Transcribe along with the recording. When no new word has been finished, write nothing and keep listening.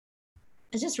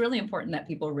it's just really important that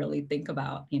people really think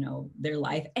about, their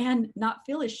life and not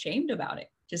feel ashamed about it.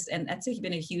 And that's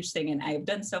been a huge thing. And I've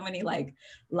done so many like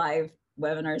live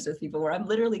webinars with people where I'm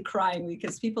literally crying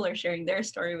because people are sharing their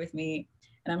story with me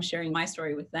and I'm sharing my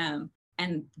story with them.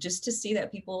 And just to see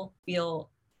that people feel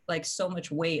like so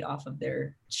much weight off of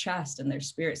their chest and their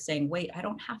spirit saying, wait, I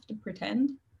don't have to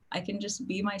pretend. I can just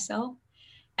be myself.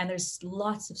 And there's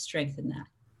lots of strength in that,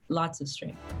 lots of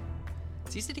strength.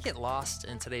 It's easy to get lost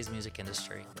in today's music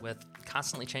industry with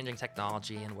constantly changing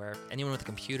technology and where anyone with a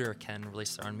computer can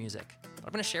release their own music. But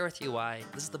I'm going to share with you why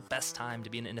this is the best time to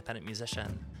be an independent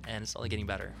musician, and it's only getting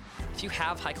better. If you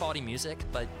have high quality music,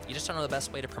 but you just don't know the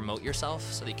best way to promote yourself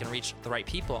so that you can reach the right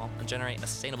people and generate a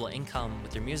sustainable income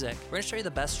with your music, we're going to show you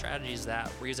the best strategies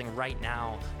that we're using right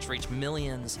now to reach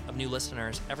millions of new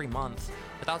listeners every month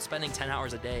without spending 10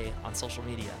 hours a day on social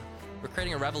media. We're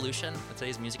creating a revolution in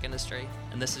today's music industry,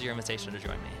 and this is your invitation to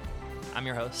join me. I'm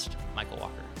your host, Michael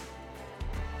Walker.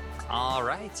 All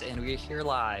right, and we're here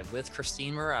live with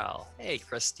Christine Morel. Hey,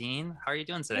 Christine, how are you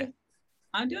doing today?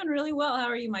 I'm doing really well. How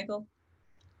are you, Michael?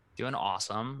 Doing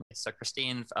awesome. So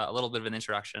Christine, a little bit of an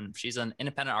introduction. She's an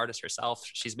independent artist herself.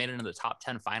 She's made it into the top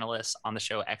 10 finalists on the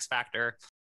show X Factor,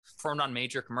 performed on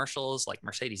major commercials like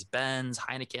Mercedes-Benz,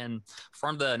 Heineken,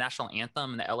 performed the national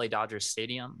anthem in the LA Dodgers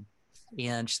Stadium.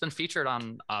 And she's been featured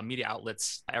on media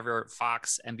outlets ever,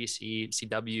 Fox, NBC,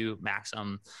 CW,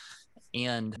 Maxim.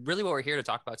 And really what we're here to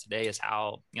talk about today is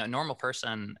how a normal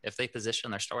person, if they position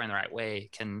their story in the right way,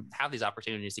 can have these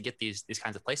opportunities to get these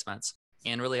kinds of placements.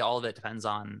 And really all of it depends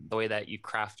on the way that you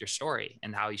craft your story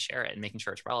and how you share it and making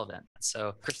sure it's relevant.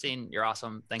 So Christine, you're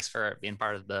awesome. Thanks for being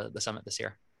part of the summit this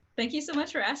year. Thank you so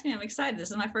much for asking. I'm excited. This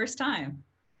is my first time.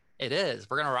 It is.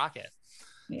 We're going to rock it.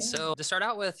 Yeah. So to start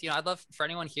out with, I'd love for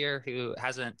anyone here who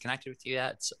hasn't connected with you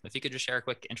yet, if you could just share a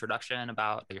quick introduction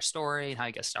about your story and how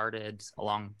you got started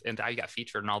and how you got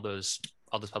featured in all those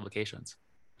publications.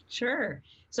 Sure.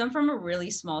 So I'm from a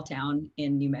really small town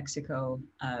in New Mexico,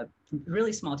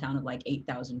 really small town of like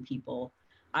 8,000 people.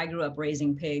 I grew up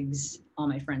raising pigs. All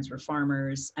my friends were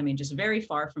farmers. I mean, just very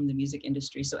far from the music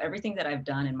industry. So everything that I've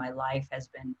done in my life has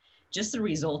been just the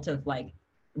result of like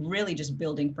really just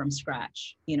building from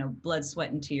scratch, blood,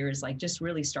 sweat, and tears, like just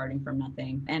really starting from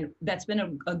nothing. And that's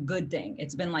been a good thing.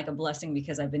 It's been like a blessing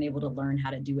because I've been able to learn how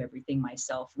to do everything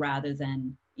myself rather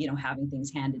than, having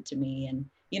things handed to me. And,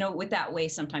 with that way,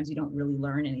 sometimes you don't really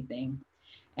learn anything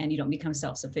and you don't become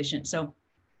self-sufficient. So,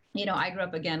 I grew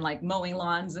up again, like mowing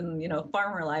lawns and,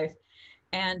 farmer life.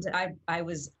 And I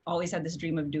was always had this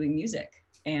dream of doing music.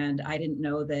 And I didn't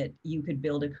know that you could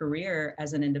build a career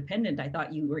as an independent. I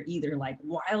thought you were either like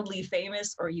wildly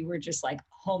famous or you were just like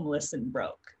homeless and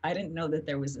broke. I didn't know that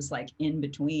there was this like in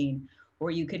between where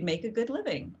you could make a good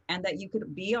living and that you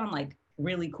could be on like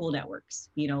really cool networks,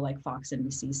 like Fox,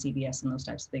 NBC, CBS, and those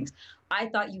types of things. I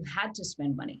thought you had to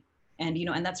spend money. And,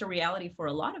 and that's a reality for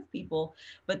a lot of people,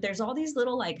 but there's all these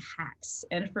little like hacks.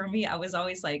 And for me, I was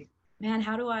always like, man,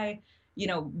 how do I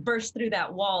burst through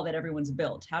that wall that everyone's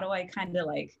built? How do I kind of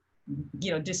like,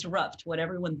 disrupt what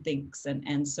everyone thinks?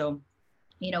 And so,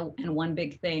 and one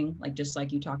big thing, like, just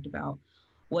like you talked about,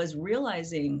 was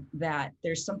realizing that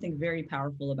there's something very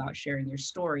powerful about sharing your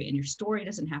story. And your story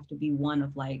doesn't have to be one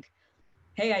of like,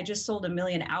 hey, I just sold 1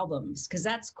 million albums, because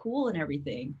that's cool and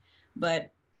everything.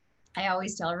 But I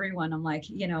always tell everyone, I'm like,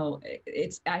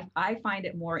 I find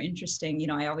it more interesting.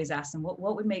 I always ask them,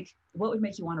 what would make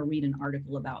you want to read an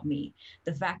article about me?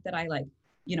 The fact that I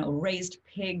raised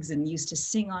pigs and used to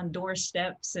sing on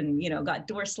doorsteps and, got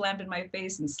door slammed in my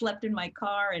face and slept in my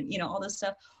car and, all this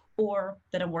stuff, or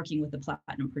that I'm working with a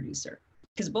platinum producer.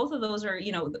 Because both of those are,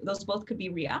 those both could be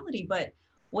reality, but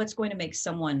what's going to make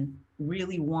someone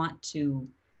really want to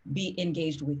be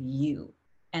engaged with you?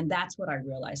 And that's what I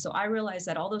realized. So I realized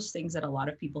that all those things that a lot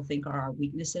of people think are our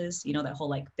weaknesses, that whole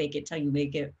like fake it till you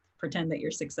make it, pretend that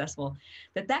you're successful,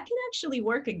 that can actually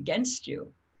work against you.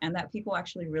 And that people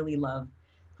actually really love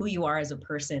who you are as a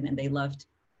person. And they love to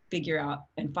figure out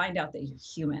and find out that you're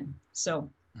human. So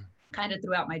kind of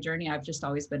throughout my journey, I've just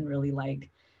always been really like,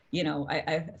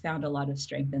 I found a lot of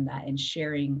strength in that and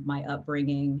sharing my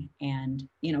upbringing. And,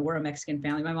 we're a Mexican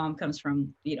family. My mom comes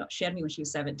from, she had me when she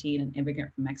was 17, an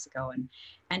immigrant from Mexico.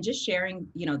 And just sharing,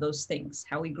 those things,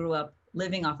 how we grew up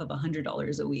living off of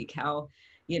 $100 a week, how,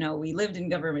 we lived in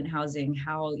government housing,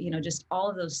 how, just all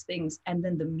of those things. And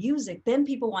then the music, then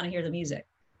people want to hear the music.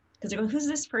 Because they're going, who's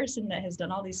this person that has done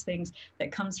all these things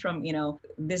that comes from,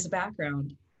 this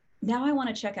background? Now I want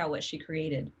to check out what she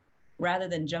created, rather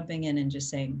than jumping in and just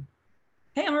saying,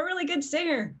 hey, I'm a really good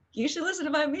singer. You should listen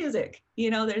to my music.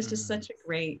 There's just such a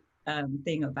great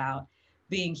thing about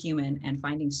being human and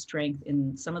finding strength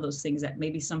in some of those things that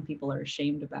maybe some people are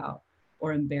ashamed about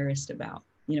or embarrassed about,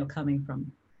 coming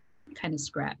from kind of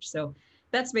scratch. So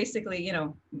that's basically,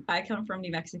 I come from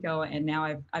New Mexico, and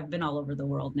now I've been all over the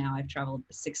world. Now I've traveled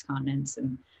 6 continents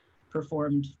and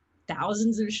performed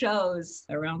thousands of shows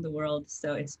around the world.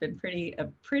 So it's been a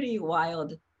pretty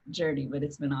wild journey, but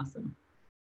it's been awesome.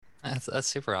 That's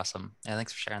super awesome. Yeah,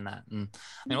 thanks for sharing that. And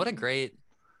I mean, what a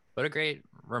great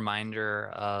reminder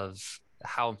of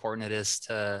how important it is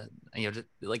to,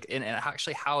 like, and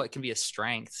actually how it can be a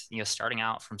strength, starting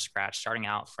out from scratch, starting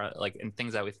out from like in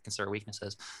things that we consider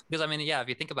weaknesses. Because I mean, yeah, if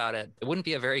you think about it, it wouldn't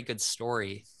be a very good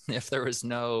story if there was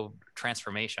no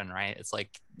transformation, right? It's like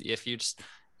if you just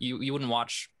you wouldn't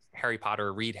watch Harry Potter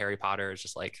or read Harry Potter. It's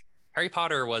just like Harry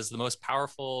Potter was the most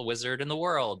powerful wizard in the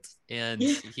world, and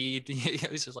he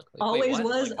was just like always what?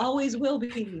 was, like, always will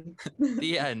be.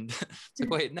 The end. It's like,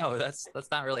 wait, no, that's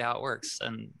not really how it works.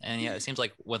 And yeah, it seems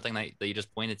like one thing that you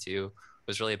just pointed to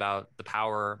was really about the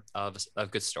power of a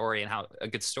good story, and how a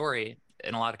good story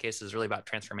in a lot of cases is really about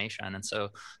transformation. And so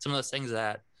some of those things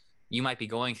that you might be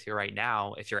going through right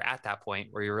now, if you're at that point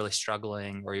where you're really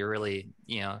struggling, or you're really,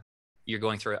 you're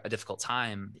going through a difficult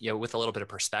time, with a little bit of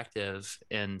perspective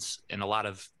and a lot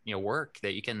of, work,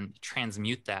 that you can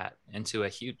transmute that into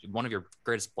one of your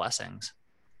greatest blessings.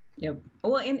 Yep.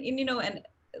 Well, and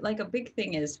like a big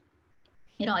thing is,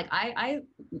 like I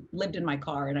lived in my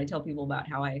car, and I tell people about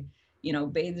how I,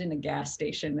 bathed in a gas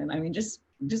station, and I mean, just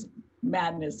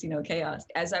madness, chaos,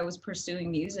 as I was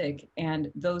pursuing music.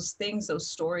 And those things,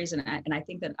 those stories, and I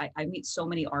think that I meet so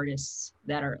many artists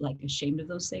that are like ashamed of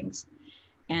those things,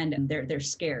 and they're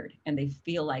scared, and they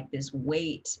feel like this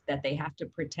weight that they have to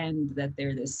pretend that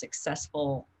they're this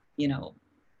successful,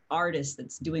 artist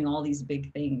that's doing all these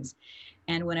big things.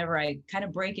 And whenever I kind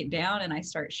of break it down and I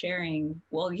start sharing,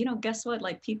 well, guess what?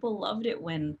 Like, people loved it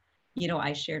when,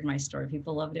 I shared my story.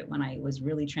 People loved it when I was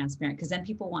really transparent, because then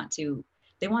people want to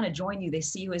join you. They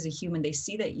see you as a human. They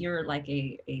see that you're like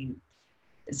a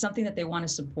something that they want to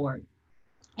support.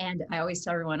 And I always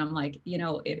tell everyone, I'm like,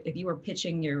 if you were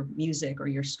pitching your music or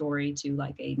your story to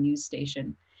like a news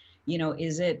station,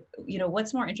 is it,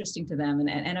 what's more interesting to them?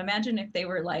 And imagine if they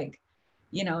were like,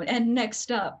 and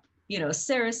next up,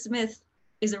 Sarah Smith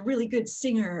is a really good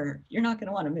singer. You're not going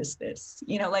to want to miss this.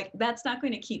 Like, that's not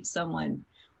going to keep someone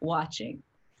watching.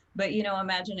 But,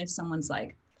 imagine if someone's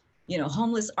like,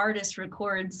 homeless artist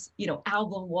records,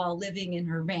 album while living in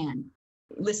her van.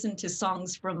 Listen to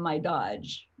songs from my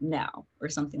Dodge now, or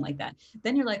something like that.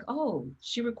 Then you're like, oh,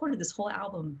 she recorded this whole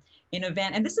album in a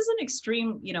van. And this is an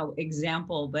extreme,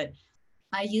 example, but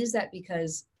I use that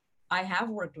because I have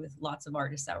worked with lots of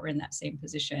artists that were in that same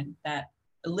position, that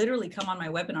literally come on my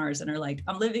webinars and are like,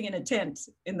 I'm living in a tent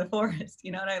in the forest,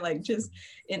 and I like just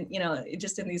in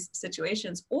these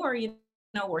situations, or,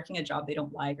 working a job they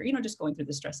don't like, or, just going through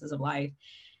the stresses of life,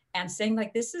 and saying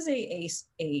like, this is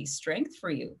a strength for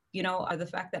you, the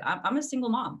fact that I'm a single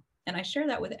mom, and I share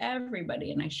that with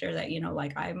everybody. And I share that,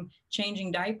 like, I'm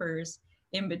changing diapers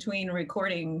in between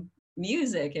recording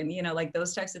music, and, like,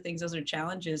 those types of things, those are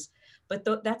challenges. But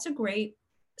that's a great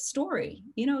story.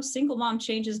 Single mom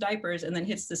changes diapers and then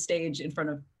hits the stage in front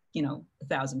of,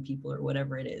 1,000 people or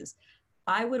whatever it is.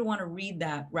 I would want to read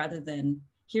that rather than,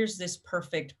 here's this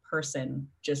perfect person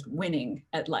just winning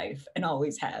at life and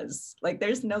always has. Like,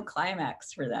 there's no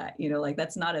climax for that, like,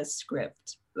 that's not a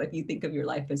script. Like, you think of your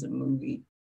life as a movie.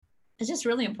 It's just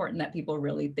really important that people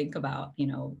really think about,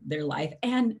 their life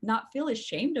and not feel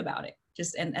ashamed about it.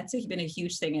 And that's been a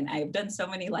huge thing. And I've done so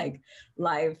many like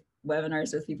live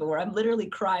webinars with people where I'm literally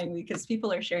crying because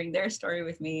people are sharing their story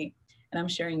with me, and I'm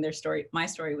sharing my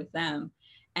story with them.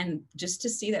 And just to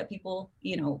see that people,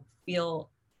 feel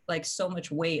like so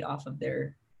much weight off of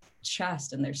their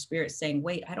chest and their spirit, saying,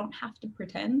 wait, I don't have to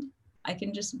pretend. I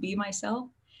can just be myself.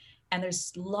 And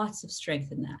there's lots of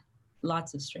strength in that.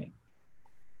 Lots of strength.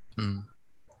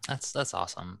 That's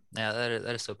awesome. Yeah,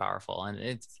 that is so powerful. And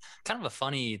it's kind of a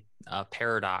funny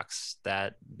paradox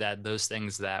that those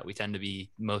things that we tend to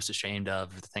be most ashamed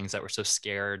of, the things that we're so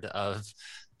scared of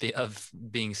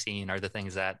being seen, are the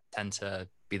things that tend to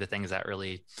be the things that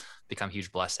really become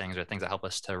huge blessings, or things that help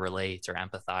us to relate or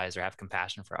empathize or have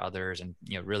compassion for others, and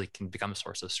really can become a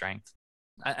source of strength.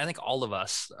 I think all of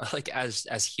us, like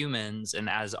as humans and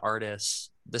as artists,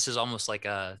 this is almost like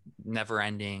a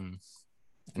never-ending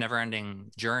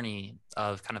journey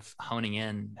of kind of honing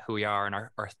in who we are and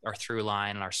our through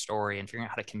line and our story, and figuring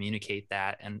out how to communicate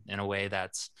that in a way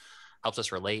that's helps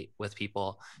us relate with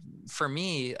people. For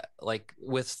me, like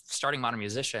with starting Modern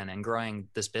Musician and growing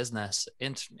this business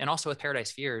and also with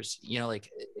Paradise Fears, like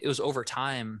it was over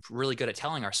time really good at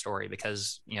telling our story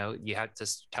because, you had to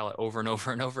tell it over and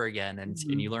over and over again. And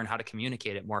you learn how to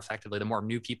communicate it more effectively. The more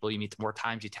new people you meet, the more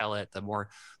times you tell it, the more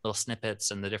little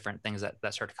snippets and the different things that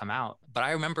start to come out. But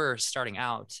I remember starting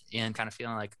out and kind of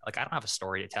feeling like I don't have a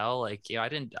story to tell. Like, I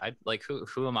like,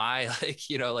 who am I?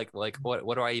 Like,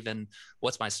 what do I even,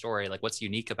 what's my story? Like, what's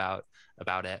unique about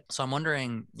it? So I'm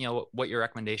wondering, what your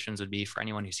recommendations would be for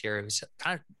anyone who's here, who's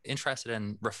kind of interested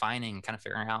in refining, kind of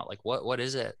figuring out like, what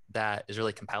is it that is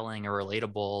really compelling or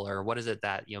relatable, or what is it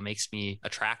that, makes me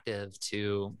attractive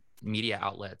to media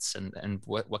outlets, and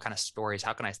what kind of stories,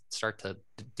 how can I start to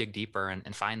dig deeper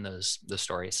and find those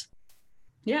stories?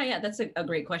 Yeah, that's a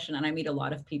great question. And I meet a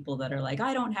lot of people that are like,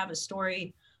 I don't have a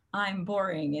story, I'm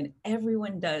boring, and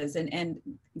everyone does. And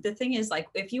the thing is, like,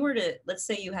 if you were to, let's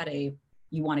say you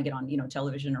want to get on,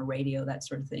 television or radio, that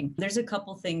sort of thing, there's a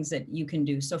couple things that you can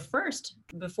do. So first,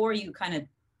 before you kind of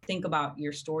think about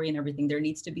your story and everything, there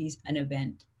needs to be an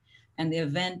event. And the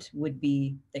event would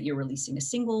be that you're releasing a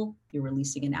single, you're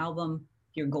releasing an album,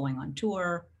 you're going on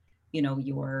tour,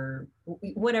 you're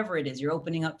whatever it is, you're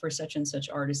opening up for such and such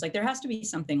artists. Like, there has to be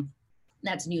something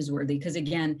that's newsworthy, because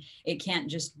again, it can't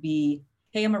just be,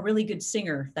 hey, I'm a really good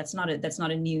singer. That's not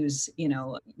a news,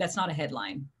 that's not a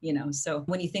headline, So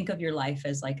when you think of your life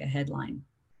as like a headline,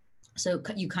 so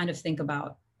you kind of think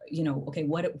about, okay,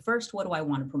 what do I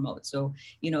want to promote? So,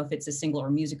 if it's a single or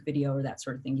music video or that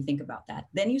sort of thing, you think about that.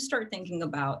 Then you start thinking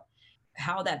about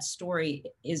how that story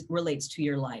relates to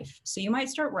your life. So you might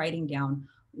start writing down,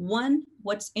 one,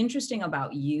 what's interesting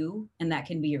about you, and that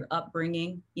can be your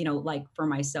upbringing. Like for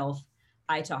myself,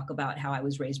 I talk about how I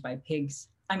was raised by pigs.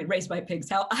 How I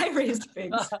raised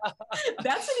pigs.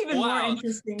 That's an even more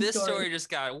interesting story. This story just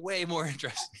got way more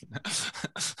interesting.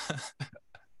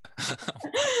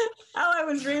 How I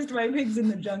was raised by pigs in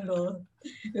the jungle.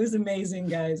 It was amazing,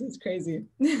 guys. It's crazy.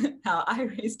 How I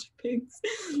raised pigs.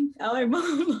 How I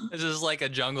mowed. This is like a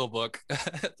Jungle Book.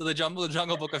 the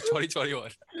Jungle Book of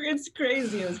 2021. It's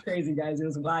crazy. It was crazy, guys. It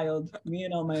was wild. Me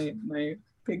and all my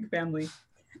pig family.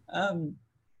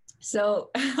 So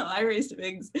I raised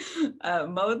pigs,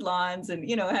 mowed lawns, and,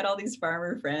 had all these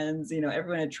farmer friends,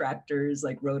 everyone had tractors,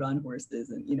 like rode on horses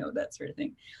and, that sort of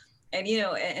thing. And,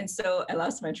 and so I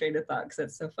lost my train of thought because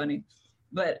that's so funny.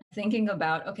 But thinking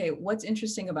about, okay, what's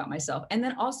interesting about myself? And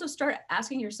then also start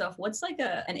asking yourself, what's like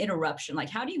an interruption? Like,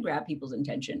 how do you grab people's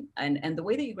attention? And the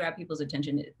way that you grab people's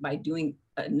attention is by doing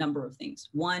a number of things.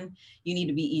 One, you need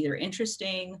to be either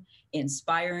interesting,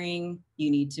 inspiring.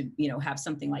 You need to, have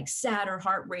something like sad or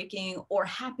heartbreaking, or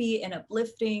happy and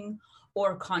uplifting,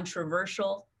 or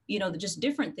controversial, just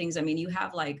different things. I mean, you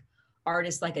have like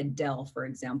artists like Adele, for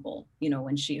example,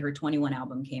 when her 21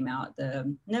 album came out,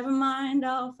 the Never Mind,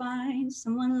 I'll Find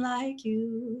Someone Like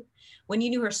You. When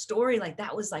you knew her story, like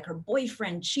that was like her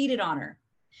boyfriend cheated on her,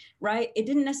 right? It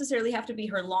didn't necessarily have to be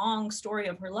her long story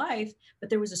of her life, but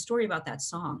there was a story about that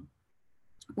song,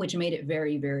 which made it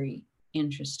very, very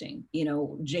interesting.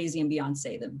 Jay-Z and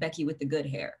Beyonce, the Becky with the good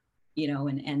hair,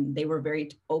 and they were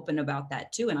very open about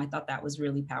that too. And I thought that was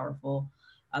really powerful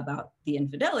about the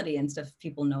infidelity and stuff.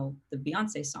 People know the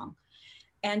Beyonce song.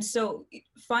 And so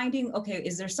finding, okay,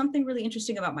 is there something really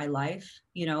interesting about my life?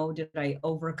 Did I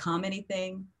overcome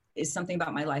anything? Is something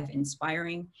about my life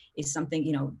inspiring? Is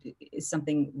something, is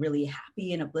something really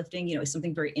happy and uplifting? Is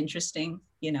something very interesting?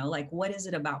 Like, what is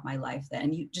it about my life then?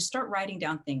 And you just start writing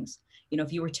down things,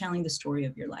 if you were telling the story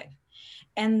of your life.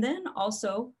 And then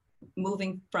also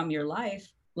moving from your life,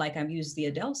 like I've used the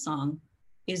Adele song,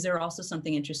 is there also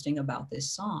something interesting about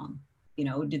this song?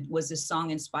 Was this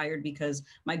song inspired because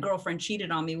my girlfriend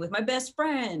cheated on me with my best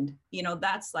friend?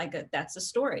 That's that's a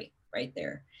story right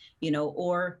there,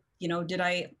 or, did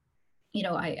I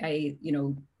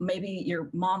maybe your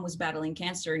mom was battling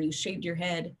cancer and you shaved your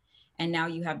head and now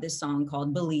you have this song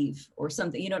called Believe or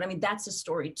something, what I mean? That's a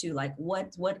story too. Like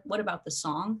what about the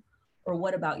song, or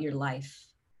what about your life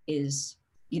is,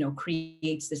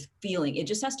 creates this feeling? It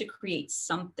just has to create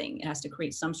something. It has to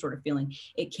create some sort of feeling.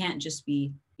 It can't just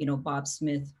be, Bob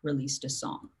Smith released a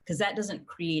song, because that doesn't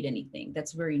create anything.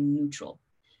 That's very neutral.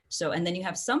 So, and then you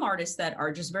have some artists that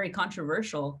are just very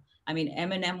controversial. I mean,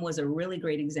 Eminem was a really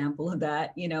great example of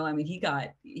that.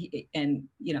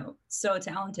 So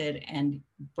talented and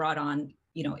brought on,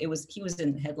 he was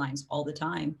in headlines all the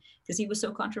time because he was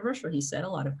so controversial. He said a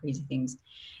lot of crazy things.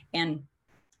 And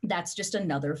that's just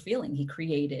another feeling. He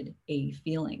created a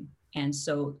feeling. And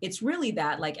so it's really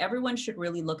that, like, everyone should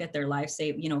really look at their life,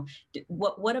 say,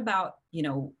 what about,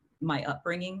 my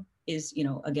upbringing? is,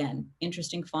 again,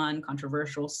 interesting, fun,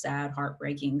 controversial, sad,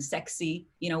 heartbreaking, sexy,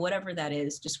 whatever that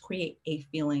is, just create a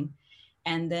feeling.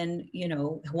 And then,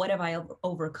 what have I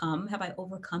overcome? Have I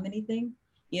overcome anything?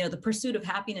 The Pursuit of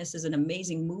Happiness is an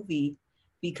amazing movie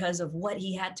because of what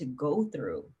he had to go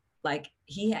through. Like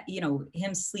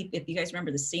him sleep. If you guys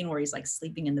remember the scene where he's like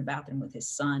sleeping in the bathroom with his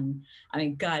son, I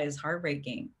mean, God, it's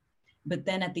heartbreaking. But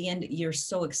then at the end, you're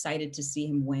so excited to see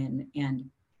him win. And,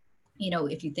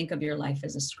 if you think of your life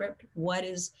as a script, what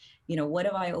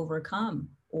have I overcome?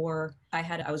 Or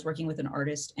I was working with an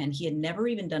artist and he had never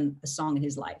even done a song in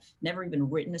his life, never even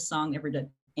written a song, never done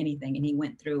anything. And he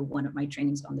went through one of my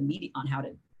trainings on the media, on how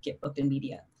to get booked in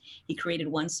media. He created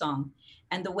one song.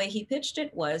 And the way he pitched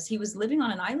it was he was living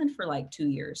on an island for like 2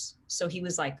 years. So he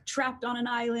was like trapped on an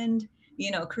island,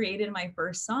 created my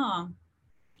first song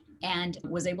and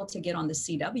was able to get on the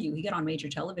CW. He got on major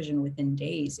television within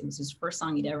days. It was his first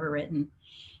song he'd ever written.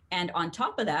 And on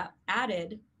top of that,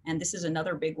 added, and this is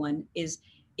another big one, is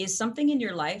something in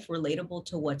your life relatable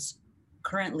to what's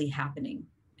currently happening?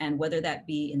 And whether that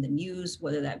be in the news,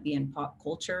 whether that be in pop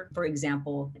culture. For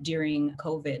example, during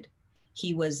COVID,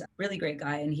 he was a really great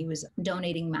guy and he was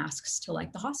donating masks to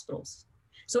like the hospitals.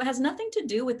 So it has nothing to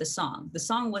do with the song. The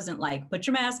song wasn't like, put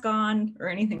your mask on or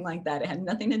anything like that. It had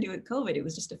nothing to do with COVID. It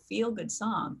was just a feel-good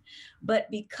song. But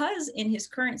because in his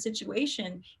current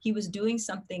situation, he was doing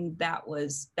something that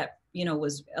was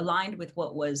aligned with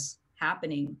what was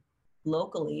happening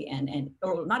locally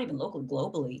or not even locally,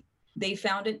 globally, they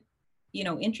found it,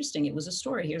 interesting. It was a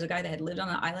story. Here's a guy that had lived on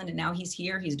an island and now he's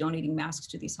here. He's donating masks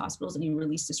to these hospitals and he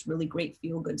released this really great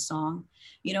feel-good song,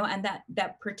 and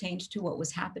that pertained to what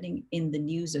was happening in the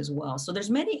news as well. So there's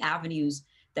many avenues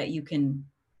that you can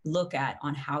look at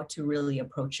on how to really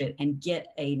approach it and get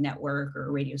a network or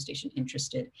a radio station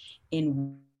interested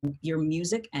in your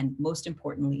music and most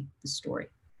importantly, the story.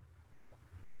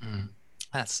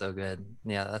 That's so good.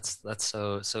 Yeah, that's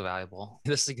so valuable.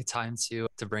 This is a good time to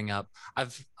bring up.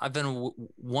 I've been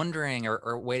wondering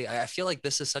or waiting. I feel like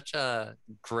this is such a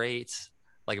great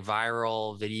like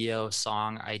viral video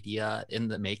song idea in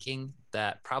the making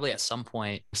that probably at some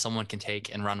point someone can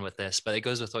take and run with this. But it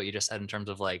goes with what you just said in terms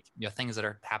of like things that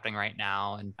are happening right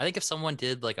now. And I think if someone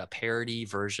did like a parody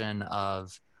version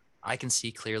of "I Can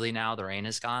See Clearly Now, the Rain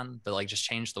Is Gone," but like just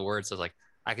change the words of like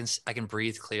I can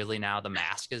breathe clearly now, the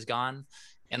mask is gone.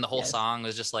 And the whole song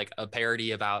was just like a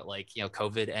parody about like,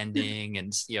 COVID ending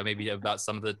and, maybe about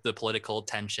some of the political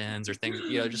tensions or things,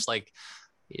 just like,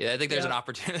 I think there's an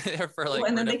opportunity there for like,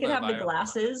 and then they could have the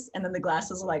glasses and then the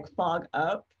glasses will like fog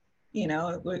up,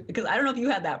 because I don't know if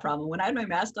you had that problem. When I had my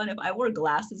mask on, if I wore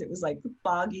glasses, it was like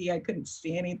foggy. I couldn't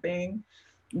see anything.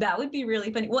 That would be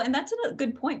really funny. Well, and that's a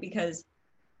good point because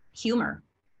humor.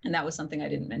 And that was something I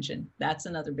didn't mention. That's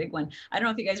another big one. I don't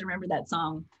know if you guys remember that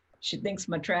song, "She Thinks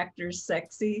My Tractor's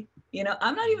Sexy."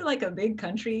 I'm not even like a big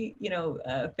country,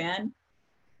 fan,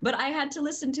 but I had to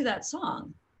listen to that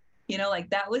song. Like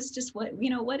that was just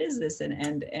what is this?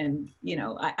 And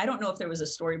I don't know if there was a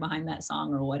story behind that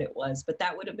song or what it was, but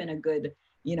that would have been a good,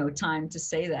 time to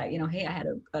say that, hey, I had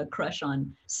a crush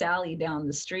on Sally down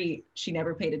the street. She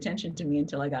never paid attention to me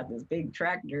until I got this big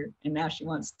tractor. And now she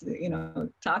wants to,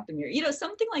 talk to me, or,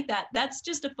 something like that. That's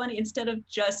just a funny, instead of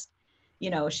just,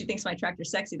 "She thinks my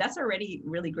tractor's sexy." That's already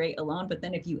really great alone. But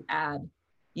then if you add,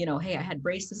 hey, I had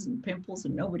braces and pimples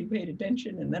and nobody paid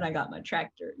attention. And then I got my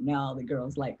tractor. Now the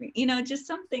girls like me, just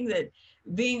something that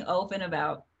being open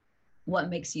about what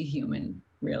makes you human,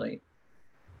 really.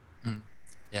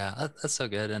 Yeah, that's so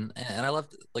good. And I love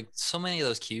like so many of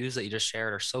those cues that you just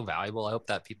shared are so valuable. I hope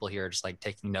that people here are just like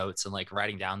taking notes and like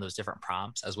writing down those different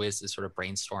prompts as ways to sort of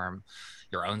brainstorm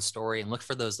your own story and look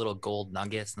for those little gold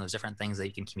nuggets and those different things that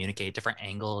you can communicate, different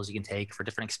angles you can take for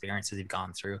different experiences you've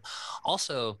gone through.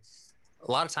 Also, a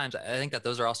lot of times I think that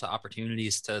those are also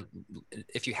opportunities to,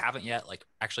 if you haven't yet, like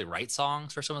actually write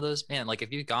songs for some of those, man, like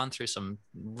if you've gone through some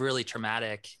really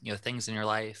traumatic, things in your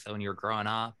life when you were growing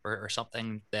up or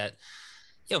something that,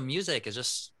 music is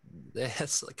just,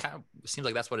 it's kind of seems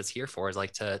like that's what it's here for, is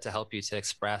like to help you to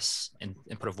express and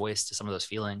put a voice to some of those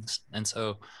feelings. And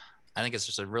so I think it's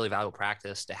just a really valuable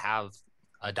practice to have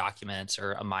a document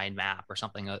or a mind map or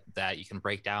something that you can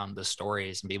break down the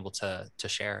stories and be able to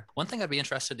share. One thing I'd be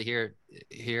interested to hear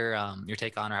your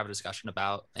take on or have a discussion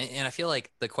about, and I feel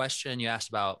like the question you asked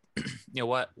about,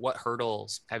 what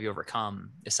hurdles have you overcome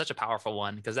is such a powerful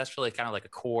one, because that's really kind of like a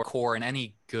core in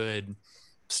any good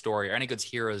story or any good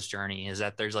hero's journey, is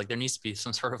that there needs to be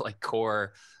some sort of like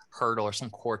core hurdle or some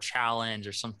core challenge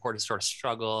or some core sort of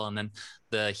struggle, and then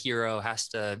the hero has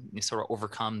to sort of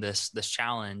overcome this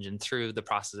challenge, and through the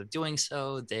process of doing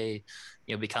so they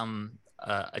become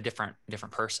a different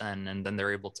person, and then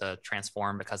they're able to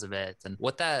transform because of it. And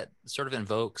what that sort of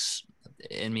invokes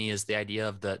in me is the idea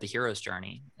of the hero's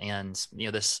journey. And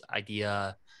this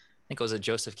idea, I think it was a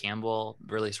Joseph Campbell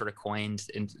really sort of coined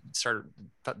and started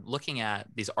looking at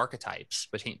these archetypes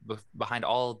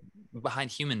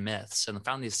behind human myths, and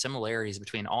found these similarities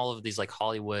between all of these like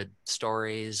Hollywood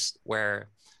stories where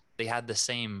they had the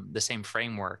same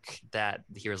framework that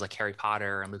the heroes like Harry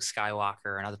Potter and Luke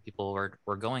Skywalker and other people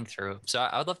were going through. So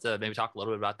I would love to maybe talk a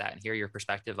little bit about that and hear your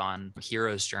perspective on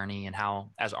hero's journey and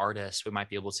how, as artists, we might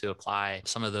be able to apply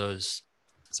some of those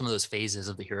phases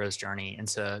of the hero's journey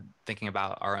into thinking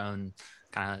about our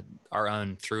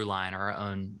own through line, our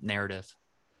own narrative.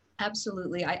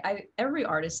 Absolutely. I every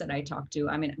artist that I talk to,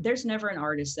 I mean, there's never an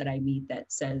artist that I meet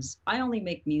that says, I only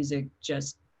make music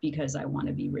just because I want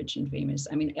to be rich and famous.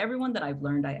 I mean, everyone that I've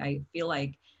learned, I feel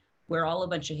like we're all a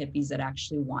bunch of hippies that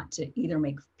actually want to either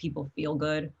make people feel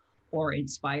good or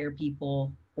inspire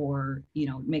people, or,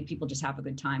 make people just have a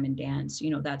good time and dance,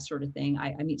 that sort of thing.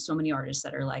 I meet so many artists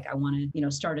that are like, I want to,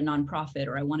 start a nonprofit,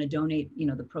 or I want to donate,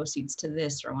 the proceeds to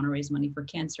this, or I want to raise money for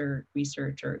cancer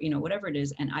research, or, whatever it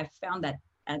is. And I've found that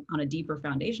on a deeper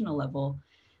foundational level,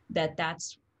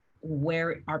 that's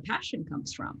where our passion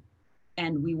comes from.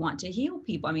 And we want to heal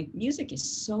people. I mean, music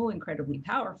is so incredibly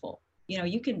powerful.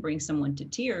 You can bring someone to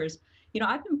tears.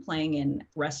 I've been playing in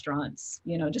restaurants,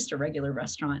 just a regular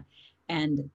restaurant,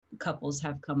 and couples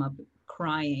have come up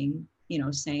crying,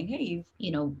 saying, hey,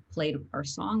 you've, played our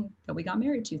song that we got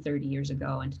married to 30 years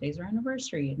ago, and today's our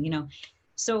anniversary. And,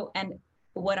 so, and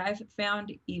what I've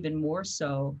found even more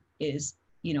so is,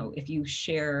 if you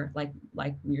share, like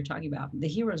we were talking about, the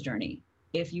hero's journey,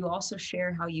 if you also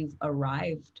share how you've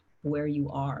arrived where you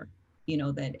are,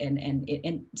 that,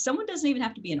 and someone doesn't even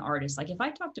have to be an artist. Like if I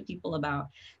talk to people about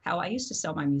how I used to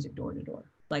sell my music door to door,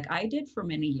 like I did for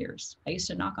many years. I used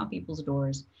to knock on people's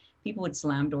doors. People would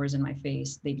slam doors in my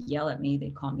face. They'd yell at me.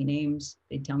 They'd call me names.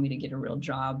 They'd tell me to get a real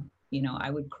job. I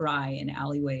would cry in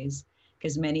alleyways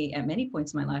because at many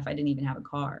points in my life, I didn't even have a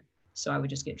car. So I would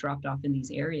just get dropped off in these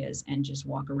areas and just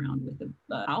walk around with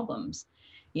the albums.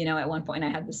 At one point I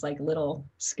had this like little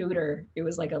scooter. It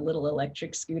was like a little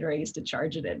electric scooter. I used to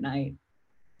charge it at night,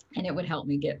 and it would help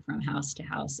me get from house to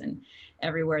house. And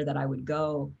everywhere that I would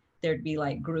go, there'd be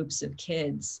like groups of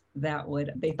kids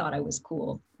they thought I was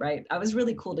cool, right? I was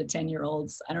really cool to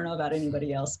 10-year-olds. I don't know about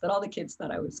anybody else, but all the kids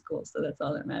thought I was cool. So that's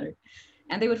all that mattered.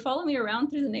 And they would follow me around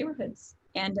through the neighborhoods.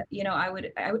 And,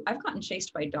 I've gotten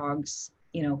chased by dogs,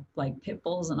 like pit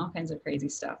bulls and all kinds of crazy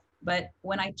stuff. But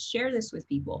when I share this with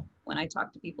people, when I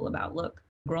talk to people about, look,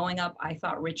 growing up, I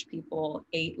thought rich people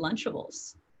ate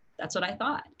Lunchables. That's what I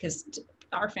thought, because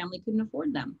our family couldn't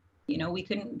afford them. We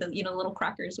couldn't, the little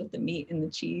crackers with the meat and the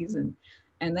cheese. And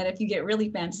then if you get really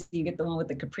fancy, you get the one with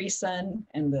the Capri Sun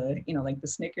and the, like the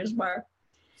Snickers bar.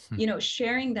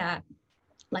 Sharing that,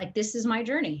 like, this is my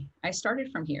journey. I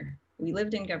started from here. We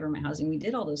lived in government housing. We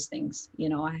did all those things.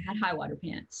 I had high water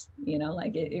pants,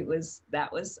 like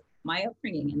that was my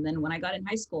upbringing. And then when I got in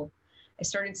high school, I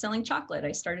started selling chocolate.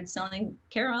 I started selling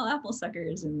caramel apple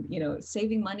suckers and,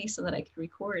 saving money so that I could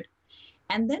record.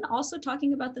 And then also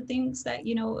talking about the things that,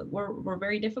 were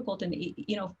very difficult and,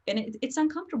 and it's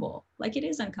uncomfortable. Like it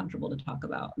is uncomfortable to talk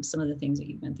about some of the things that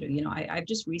you've been through. I've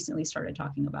just recently started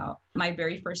talking about my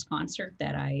very first concert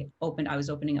that I was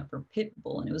opening up for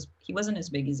Pitbull, and he wasn't as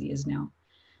big as he is now.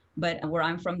 But where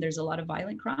I'm from, there's a lot of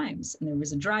violent crimes, and there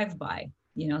was a drive-by,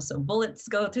 so bullets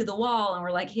go through the wall and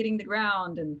we're like hitting the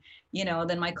ground. And,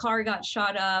 then my car got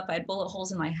shot up. I had bullet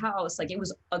holes in my house. Like it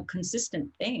was a consistent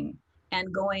thing.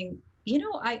 And going,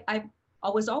 I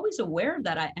was always aware of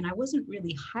that, and I wasn't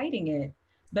really hiding it,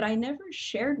 but I never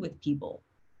shared with people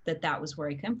that was where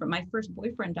I come from. My first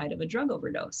boyfriend died of a drug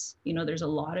overdose. There's a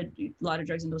lot of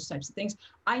drugs and those types of things.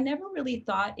 I never really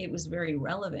thought it was very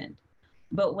relevant,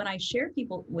 but when I share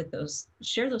those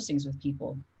things with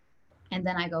people, and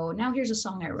then I go, now here's a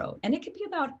song I wrote, and it could be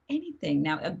about anything.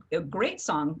 Now, a great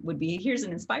song would be, here's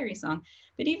an inspiring song,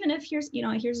 but even if here's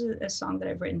a song that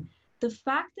I've written. The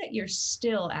fact that you're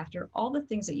still, after all the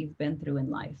things that you've been through in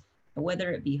life,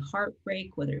 whether it be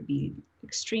heartbreak, whether it be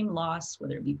extreme loss,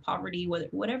 whether it be poverty,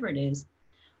 whatever it is,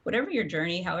 whatever your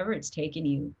journey, however it's taken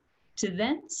you, to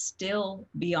then still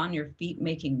be on your feet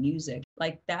making music,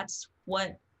 like that's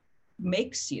what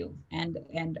makes you. And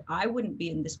I wouldn't be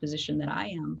in this position that I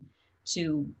am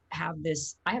to have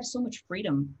this. I have so much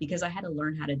freedom because I had to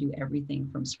learn how to do everything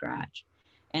from scratch.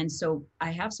 And so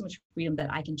I have so much freedom that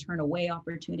I can turn away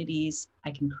opportunities,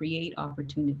 I can create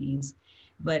opportunities,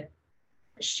 but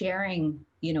sharing,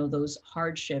 those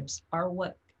hardships are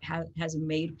what has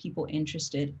made people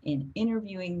interested in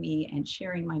interviewing me and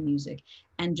sharing my music,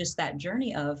 and just that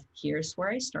journey of here's where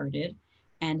I started,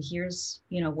 and here's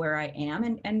where I am,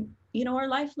 and our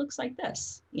life looks like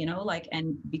this, like,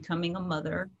 and becoming a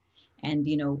mother, and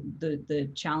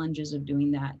the challenges of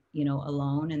doing that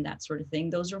alone and that sort of thing.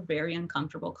 Those are very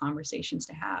uncomfortable conversations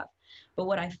to have. But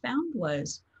what I found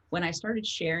was, when I started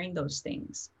sharing those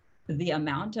things, the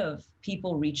amount of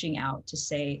people reaching out to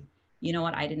say, you know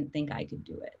what, I didn't think I could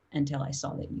do it until I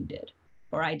saw that you did.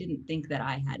 Or I didn't think that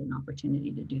I had an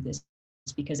opportunity to do this,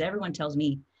 because everyone tells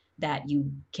me that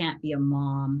you can't be a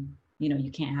mom,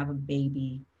 you can't have a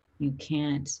baby, you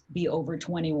can't be over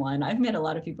 21. I've met a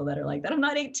lot of people that are like that. I'm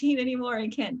not 18 anymore. I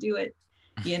can't do it.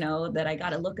 That I got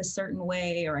to look a certain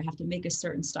way, or I have to make a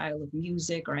certain style of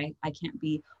music, or I can't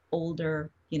be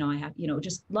older. I have,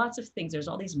 just lots of things. There's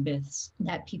all these myths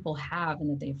that people have and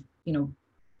that they've,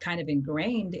 kind of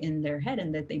ingrained in their head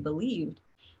and that they believed.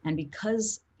 And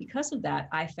because of that,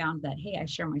 I found that, hey, I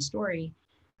share my story,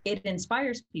 it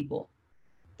inspires people.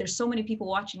 There's so many people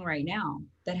watching right now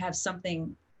that have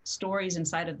stories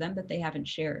inside of them that they haven't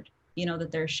shared,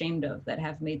 that they're ashamed of, that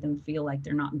have made them feel like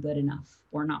they're not good enough,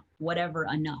 or not whatever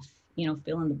enough,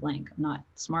 fill in the blank, not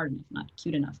smart enough, not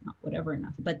cute enough, not whatever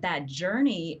enough. But that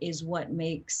journey is what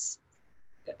makes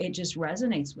it just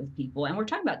resonates with people. And we're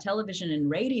talking about television and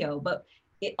radio, but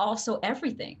it also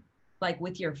everything, like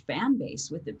with your fan base,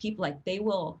 with the people, like they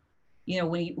will,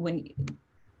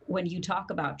 when you talk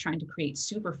about trying to create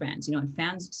super fans,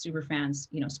 and super fans,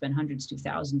 spend hundreds to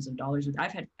thousands of dollars.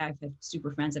 I've had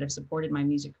super fans that have supported my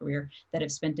music career that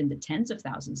have spent in the tens of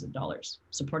thousands of dollars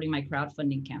supporting my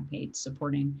crowdfunding campaign,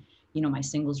 supporting, my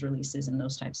singles releases and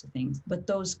those types of things. But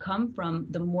those come from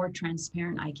the more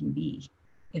transparent I can be.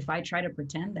 If I try to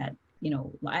pretend that,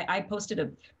 I posted a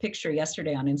picture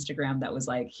yesterday on Instagram that was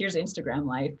like, here's Instagram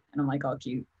life. And I'm like, all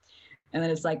cute. And then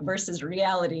it's like versus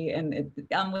reality. And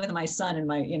I'm with my son and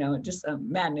my, just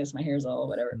madness. My hair's all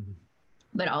whatever. Mm-hmm.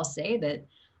 But I'll say that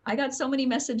I got so many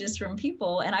messages from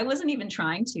people, and I wasn't even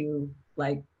trying to,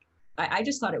 like, I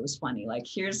just thought it was funny. Like,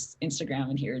 here's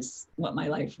Instagram and here's what my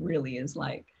life really is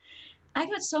like. I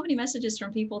got so many messages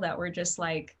from people that were just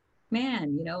like,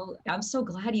 man, I'm so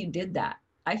glad you did that.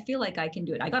 I feel like I can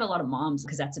do it. I got a lot of moms,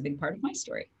 because that's a big part of my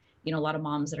story. A lot of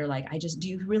moms that are like, do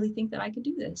you really think that I could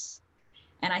do this?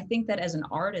 And I think that as an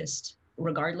artist,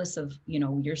 regardless of,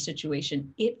 your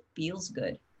situation, it feels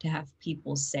good to have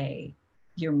people say,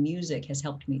 your music has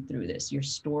helped me through this. Your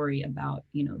story about,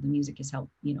 the music has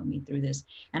helped, me through this.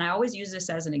 And I always use this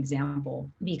as an example,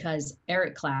 because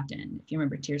Eric Clapton, if you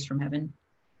remember Tears from Heaven,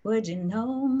 would you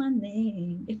know my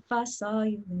name if I saw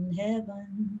you in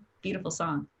heaven? Beautiful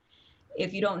song.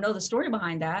 If you don't know the story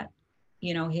behind that,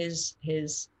 I'm not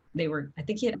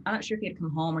sure if he had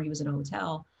come home or he was at a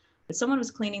hotel, but someone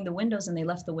was cleaning the windows and they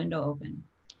left the window open.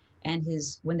 And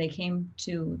when they came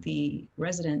to the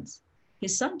residence,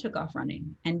 his son took off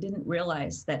running and didn't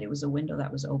realize that it was a window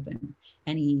that was open.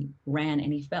 And he ran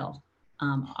and he fell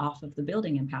off of the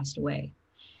building and passed away.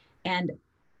 And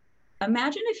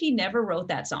imagine if he never wrote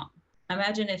that song.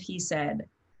 Imagine if he said,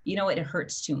 it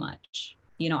hurts too much.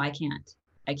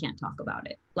 I can't talk about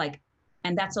it.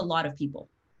 And that's a lot of people.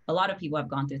 A lot of people have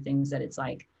gone through things that it's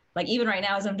like even right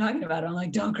now, as I'm talking about it, I'm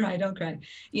like, don't cry,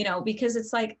 because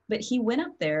it's like, but he went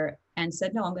up there and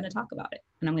said, no, I'm going to talk about it.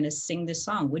 And I'm going to sing this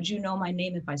song. Would you know my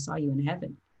name if I saw you in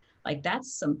heaven? Like,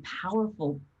 that's some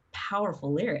powerful,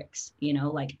 powerful lyrics,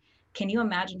 can you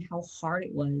imagine how hard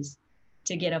it was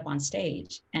to get up on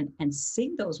stage and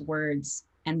sing those words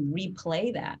and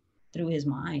replay that through his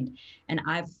mind? And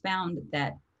I've found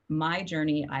that my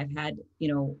journey, I've had,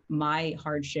 my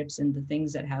hardships and the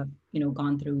things that have,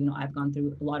 gone through, I've gone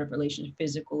through a lot of relationship,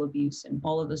 physical abuse and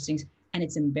all of those things. And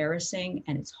it's embarrassing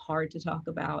and it's hard to talk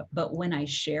about. But when I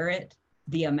share it,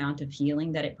 the amount of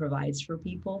healing that it provides for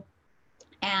people.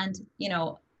 And,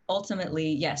 ultimately,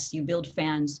 yes, you build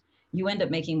fans, you end up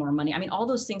making more money. I mean, all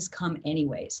those things come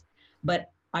anyways.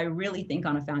 But I really think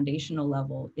on a foundational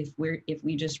level, if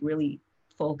we just really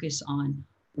focus on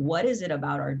what is it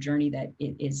about our journey that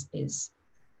it is,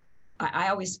 I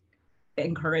always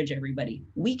encourage everybody,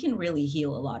 we can really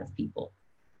heal a lot of people.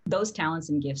 Those talents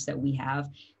and gifts that we have,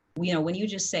 when you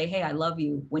just say, hey, I love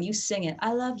you, when you sing it,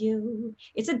 I love you,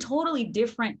 it's a totally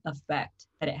different effect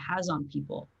that it has on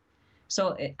people.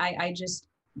 So I just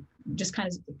kind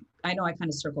of, I know I kind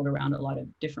of circled around a lot of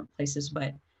different places,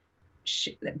 but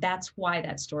that's why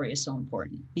that story is so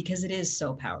important, because it is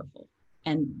so powerful.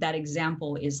 And that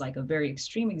example is like a very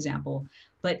extreme example,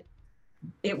 but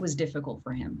it was difficult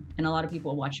for him. And a lot of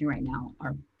people watching right now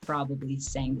are probably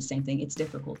saying the same thing. It's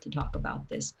difficult to talk about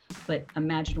this, but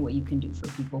imagine what you can do for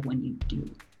people when you do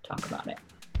talk about it.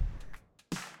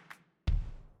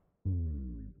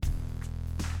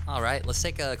 All right, let's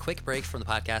take a quick break from the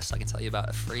podcast so I can tell you about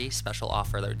a free special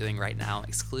offer that we're doing right now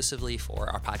exclusively for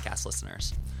our podcast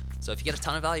listeners. So if you get a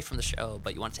ton of value from the show,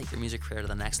 but you want to take your music career to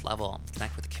the next level,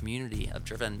 connect with a community of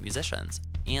driven musicians,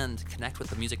 and connect with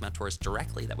the music mentors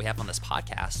directly that we have on this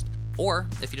podcast, or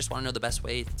if you just want to know the best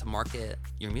way to market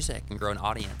your music and grow an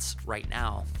audience right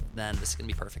now, then this is going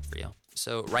to be perfect for you.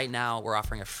 So right now, we're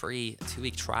offering a free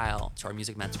 2-week trial to our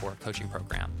Music Mentor coaching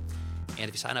program. And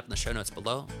if you sign up in the show notes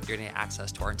below, you're going to get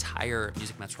access to our entire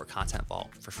Music Mentor content vault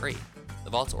for free. The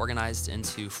vault's organized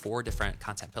into 4 different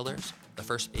content pillars. The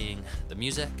first being the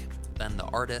music, then the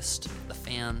artist, the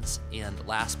fans, and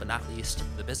last but not least,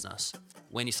 the business.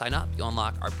 When you sign up, you'll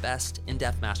unlock our best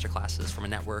in-depth masterclasses from a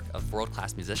network of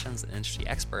world-class musicians and industry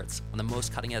experts on the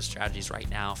most cutting-edge strategies right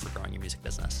now for growing your music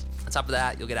business. On top of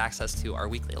that, you'll get access to our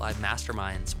weekly live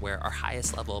masterminds where our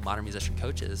highest level modern musician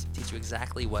coaches teach you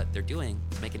exactly what they're doing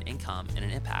to make an income and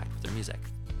an impact with their music.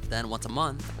 Then once a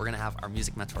month, we're going to have our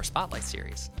Music Mentor Spotlight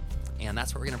series. And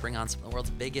that's where we're going to bring on some of the world's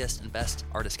biggest and best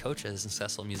artist coaches and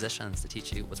successful musicians to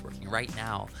teach you what's working right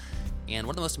now. And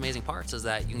one of the most amazing parts is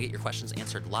that you can get your questions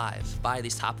answered live by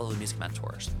these top-level music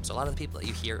mentors. So a lot of the people that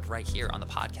you hear right here on the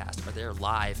podcast are there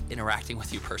live interacting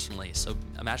with you personally. So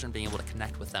imagine being able to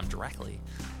connect with them directly.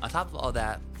 On top of all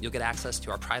that, you'll get access to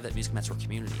our private Music Mentor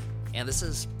community. And this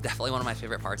is definitely one of my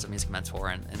favorite parts of Music Mentor,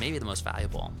 and maybe the most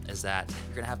valuable, is that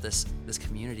you're going to have this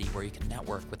community where you can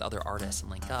network with other artists and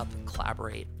link up,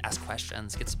 collaborate, ask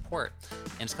questions, get support,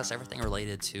 and discuss everything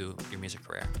related to your music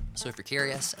career. So if you're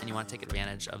curious and you want to take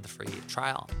advantage of the free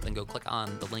trial, then go click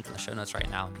on the link in the show notes right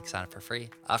now and you can sign up for free.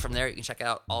 From there, you can check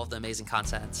out all of the amazing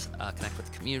content, connect with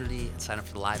the community, and sign up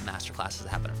for the live masterclasses that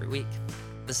happen every week.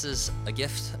 This is a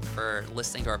gift for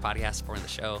listening to our podcast, supporting the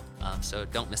show. So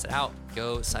don't miss it out.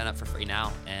 Go sign up for free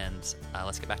now, and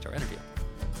let's get back to our interview.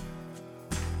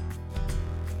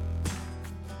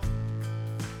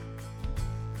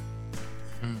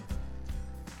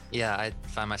 Yeah, I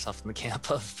find myself in the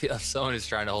camp of someone who's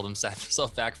trying to hold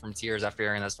himself back from tears after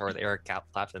hearing that story with Eric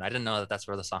Clapton. I didn't know that that's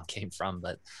where the song came from,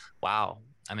 but wow.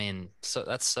 I mean,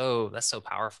 that's so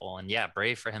powerful, and yeah,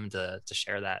 brave for him to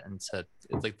share that and to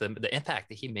like the impact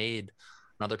that he made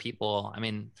on other people. I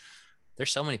mean,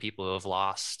 there's so many people who have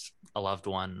lost a loved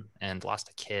one and lost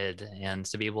a kid, and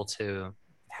to be able to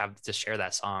have to share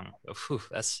that song,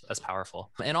 that's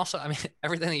powerful. And also, I mean,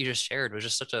 everything that you just shared was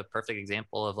just such a perfect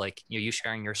example of like, you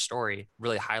sharing your story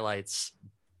really highlights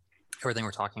everything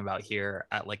we're talking about here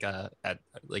at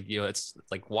it's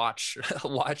like watch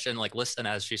and like listen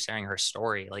as she's sharing her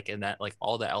story, like in that, like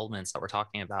all the elements that we're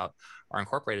talking about are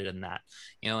incorporated in that,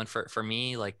 and for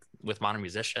me, like with Modern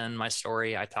Musician, my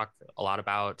story, I talk a lot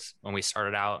about when we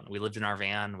started out, we lived in our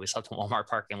van, we slept in Walmart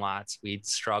parking lots, we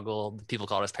struggled, people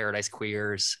called us paradise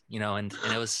queers, and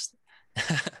it was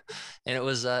and it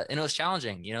was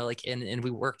challenging, and we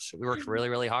worked really,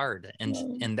 really hard, and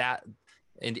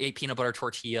ate peanut butter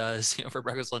tortillas, for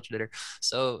breakfast, lunch, and dinner.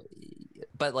 So,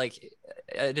 but like,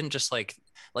 I didn't just like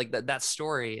that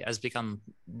story has become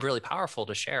really powerful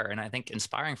to share. And I think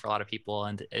inspiring for a lot of people.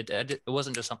 And it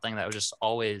wasn't just something that was just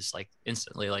always like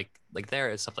instantly like there.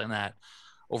 It's something that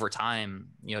over time,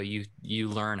 you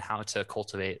learn how to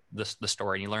cultivate the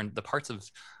story, and you learn the parts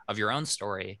of your own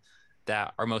story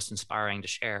that are most inspiring to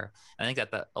share. And I think that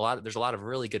there's a lot of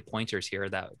really good pointers here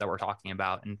that we're talking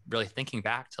about, and really thinking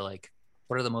back to like,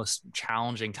 what are the most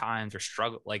challenging times or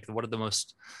struggle? Like, what are the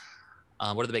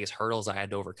biggest hurdles I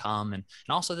had to overcome? And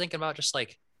also thinking about just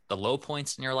like the low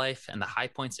points in your life and the high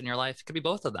points in your life. It could be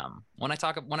both of them. When I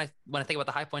think about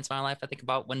the high points in my life, I think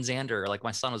about when Xander, like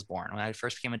my son, was born, when I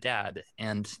first became a dad,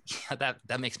 and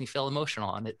that makes me feel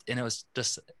emotional. And it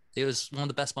was one of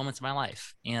the best moments of my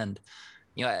life. And,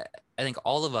 I think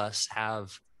all of us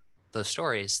have those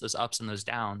stories, those ups and those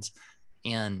downs,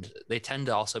 and they tend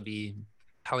to also be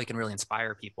how we can really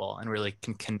inspire people and really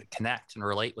can connect and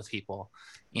relate with people.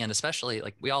 And especially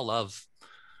like we all love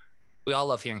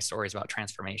hearing stories about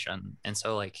transformation. And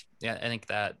so like, yeah, I think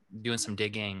that doing some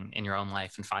digging in your own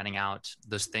life and finding out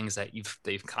those things that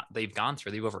they've gone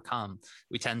through, that you've overcome,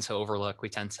 we tend to overlook, we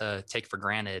tend to take for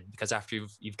granted, because after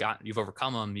you've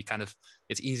overcome them,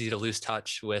 it's easy to lose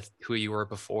touch with who you were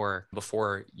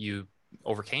before you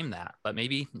overcame that. But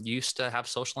maybe you used to have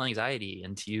social anxiety,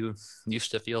 and you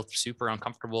used to feel super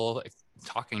uncomfortable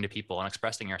talking to people and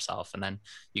expressing yourself, and then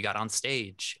you got on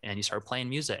stage and you started playing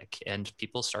music, and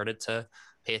people started to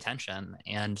pay attention,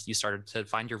 and you started to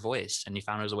find your voice, and you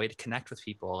found it was a way to connect with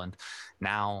people, and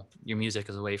now your music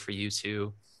is a way for you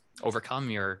to overcome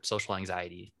your social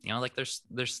anxiety. You know, like there's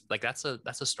like that's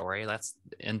a story.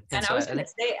 And And so I was I going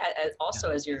to think, say yeah. also,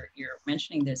 as you're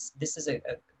mentioning this is a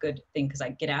good thing, because I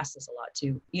get asked this a lot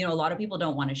too. You know, a lot of people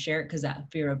don't want to share it because that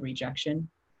fear of rejection,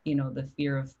 you know, the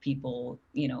fear of people,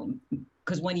 you know,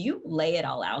 because when you lay it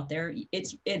all out there,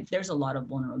 there's a lot of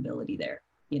vulnerability there.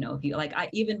 You know, if you like, I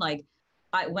even like,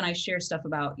 when I share stuff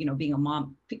about, you know, being a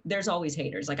mom, there's always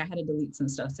haters. Like I had to delete some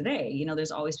stuff today. You know,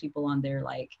 there's always people on there,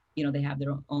 like, you know, they have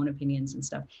their own opinions and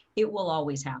stuff. It will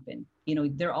always happen. You know,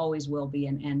 there always will be.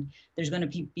 And there's going to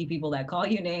be people that call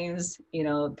you names, you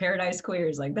know, paradise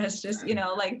queers. Like that's just, you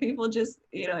know, like people just,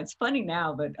 you know, it's funny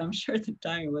now, but I'm sure at the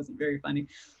time it wasn't very funny.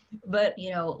 But,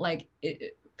 you know, like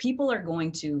people are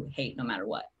going to hate no matter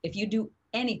what. If you do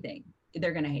anything,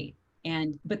 they're going to hate.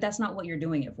 But that's not what you're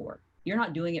doing it for. You're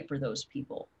not doing it for those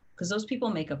people, because those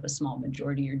people make up a small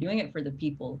majority. You're doing it for the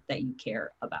people that you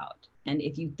care about. And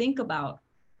if you think about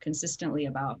consistently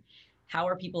about how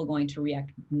are people going to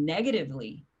react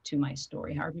negatively to my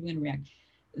story, how are people going to react,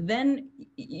 then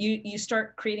you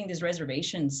start creating these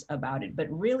reservations about it. But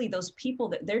really those people,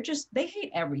 that they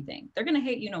hate everything. They're going to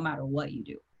hate you no matter what you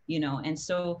do, you know. And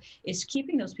so it's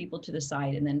keeping those people to the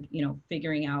side, and then, you know,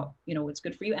 figuring out, you know, what's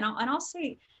good for you. And I'll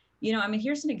say, you know, I mean,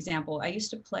 here's an example. I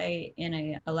used to play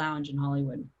in a lounge in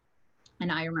Hollywood,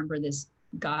 and I remember this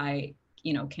guy,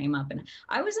 you know, came up, and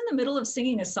I was in the middle of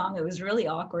singing a song. It was really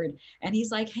awkward. And he's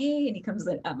like, hey, and he comes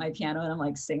at my piano, and I'm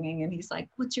like singing, and he's like,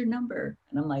 what's your number?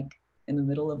 And I'm like in the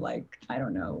middle of, like, I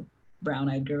don't know, Brown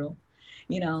Eyed Girl,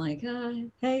 you know, like,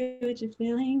 hey, what you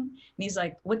feeling? And he's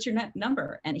like, what's your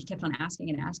number? And he kept on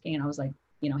asking and asking. And I was like,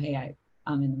 you know, hey,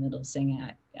 I'm in the middle of singing.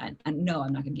 I no,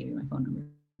 I'm not going to give you my phone number.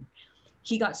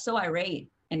 He got so irate,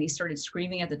 and he started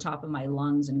screaming at the top of my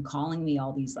lungs and calling me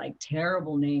all these like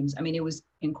terrible names. I mean, it was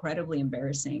incredibly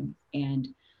embarrassing. And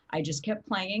I just kept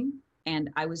playing, and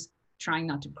I was trying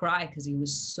not to cry because he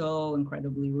was so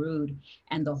incredibly rude.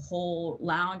 And the whole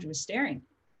lounge was staring.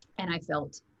 And I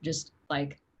felt just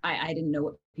like, I didn't know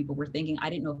what people were thinking. I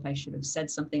didn't know if I should have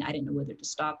said something. I didn't know whether to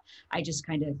stop. I just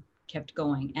kind of kept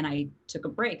going, and I took a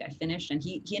break. I finished, and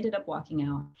he ended up walking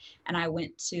out, and I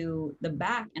went to the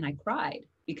back and I cried,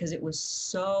 because it was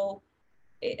so,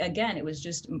 again, it was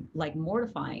just like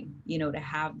mortifying, you know, to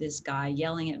have this guy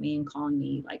yelling at me and calling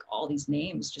me like all these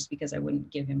names just because I wouldn't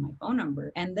give him my phone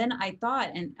number. And then I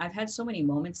thought, and I've had so many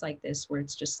moments like this where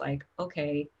it's just like,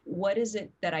 okay, what is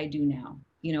it that I do now?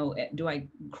 You know, do I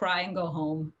cry and go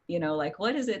home? You know, like,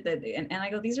 what is it that, and I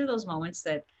go, these are those moments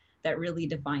that really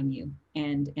define you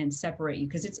and separate you.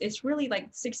 Because it's really like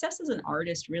success as an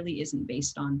artist really isn't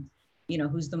based on, you know,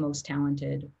 who's the most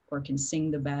talented or can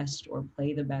sing the best or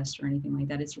play the best or anything like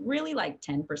that. It's really like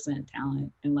 10%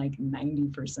 talent and like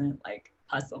 90% like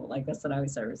hustle. Like that's what I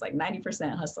always say. It's like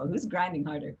 90% hustle. Who's grinding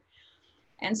harder?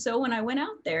 And so when I went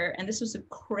out there, and this was a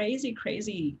crazy,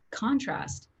 crazy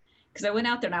contrast, because I went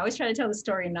out there, and I always try to tell the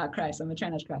story and not cry. So I'm gonna try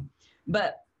not to cry.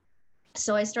 But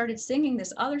so I started singing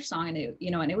this other song, and it,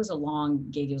 you know, and it was a long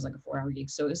gig. It was like a 4-hour gig.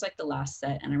 So it was like the last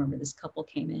set. And I remember this couple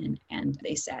came in, and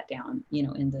they sat down, you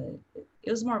know,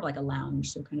 it was more of like a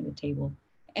lounge, so kind of a table.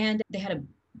 And they had a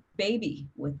baby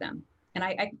with them. And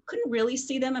I couldn't really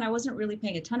see them, and I wasn't really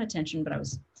paying a ton of attention, but I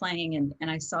was playing,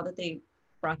 and I saw that they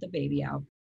brought the baby out,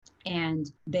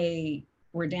 and they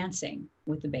were dancing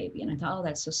with the baby. And I thought, oh,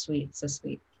 that's so sweet, so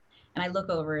sweet. And I look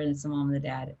over, and it's the mom and the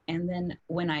dad. And then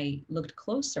when I looked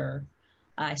closer,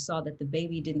 I saw that the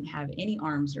baby didn't have any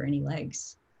arms or any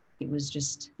legs. It was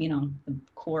just, you know, the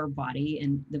core body.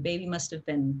 And the baby must have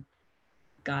been,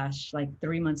 gosh, like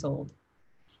 3 months old.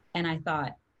 And I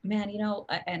thought, man, you know,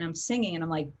 and I'm singing, and I'm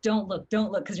like, don't look,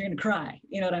 because you're going to cry.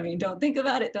 You know what I mean? Don't think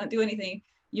about it. Don't do anything.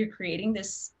 You're creating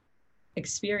this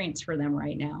experience for them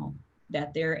right now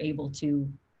that they're able to,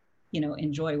 you know,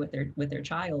 enjoy with their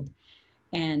child.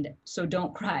 And so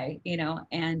don't cry, you know.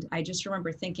 And I just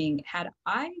remember thinking, had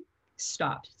I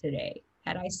stopped today,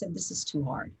 had I said, this is too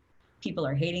hard, people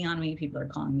are hating on me, people are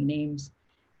calling me names,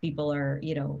 people are,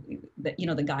 you know,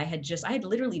 the guy I had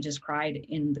literally just cried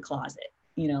in the closet,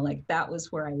 you know, like that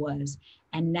was where I was.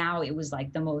 And now it was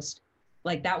like the most,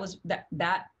 like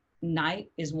that night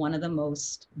is one of the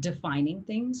most defining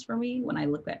things for me when I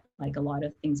look at like a lot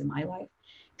of things in my life,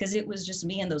 because it was just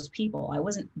me and those people. I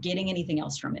wasn't getting anything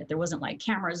else from it. There wasn't like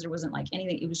cameras, there wasn't like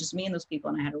anything. It was just me and those people.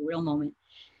 And I had a real moment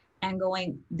and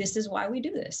going, this is why we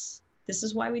do this. This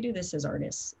is why we do this as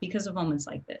artists, because of moments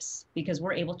like this, because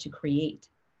we're able to create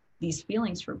these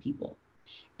feelings for people.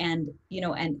 And, you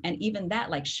know, and even that,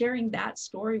 like sharing that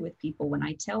story with people, when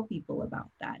I tell people about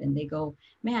that and they go,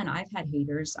 man, I've had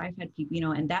haters, I've had people, you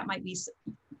know, and that might be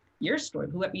your story,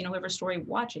 whoever, you know, whoever's story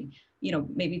watching, you know,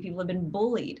 maybe people have been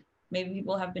bullied, Maybe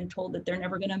people have been told that they're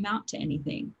never going to amount to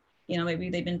anything. Maybe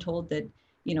they've been told that,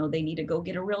 they need to go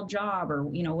get a real job, or,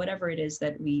 whatever it is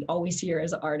that we always hear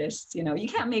as artists. You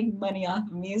can't make money off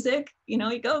of music,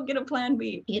 you go get a plan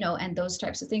B, and those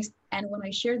types of things. And when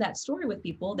I share that story with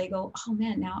people, they go, oh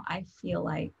man, now I feel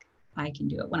like I can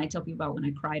do it. When I tell people about when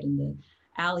I cried in the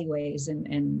alleyways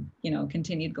and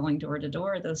continued going door to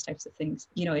door, those types of things,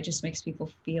 it just makes people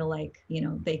feel like,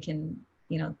 they can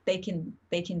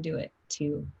do it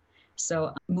too.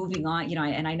 So moving on,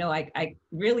 and I know I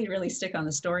really, really stick on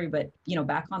the story, but,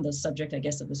 back on the subject, I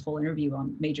guess, of this whole interview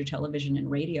on major television and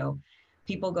radio,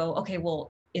 people go, okay,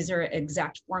 well, is there an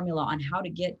exact formula on how to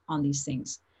get on these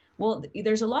things? Well,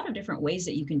 there's a lot of different ways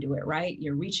that you can do it, right?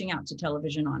 You're reaching out to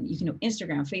television you can do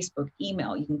Instagram, Facebook,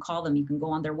 email, you can call them, you can go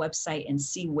on their website and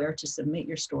see where to submit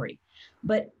your story.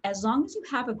 But as long as you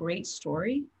have a great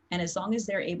story, and as long as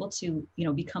they're able to,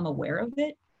 become aware of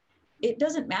it, it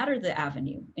doesn't matter the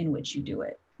avenue in which you do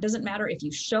it. It doesn't matter if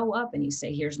you show up and you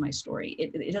say, here's my story.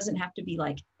 It doesn't have to be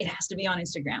like, it has to be on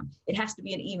Instagram. It has to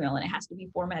be an email, and it has to be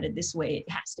formatted this way.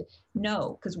 It has to,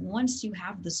 no, because once you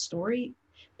have the story,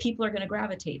 people are going to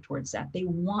gravitate towards that. They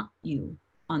want you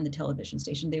on the television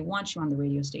station. They want you on the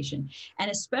radio station. And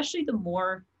especially the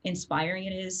more inspiring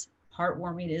it is,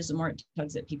 heartwarming it is, the more it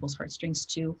tugs at people's heartstrings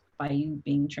too, by you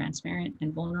being transparent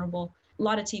and vulnerable. A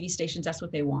lot of TV stations, that's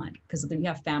what they want, because you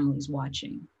have families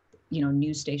watching.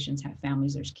 News stations have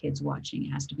families, there's kids watching. It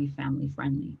has to be family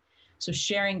friendly. So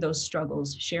sharing those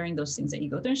struggles, sharing those things that you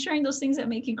go through, and sharing those things that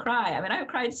make you cry. I mean, I've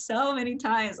cried so many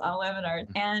times on webinars,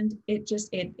 and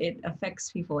it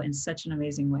affects people in such an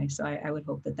amazing way. So I would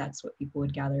hope that that's what people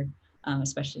would gather,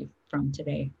 especially from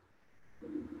today.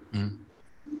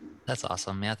 That's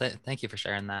awesome. Yeah, thank you for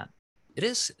sharing that.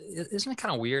 Isn't it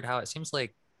kind of weird how it seems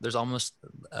like there's almost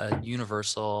a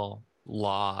universal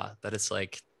law that it's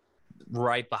like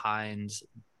right behind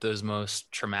those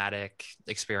most traumatic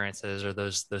experiences, or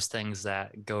those things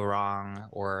that go wrong,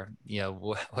 or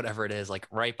whatever it is, like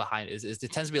right behind it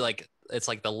tends to be like, it's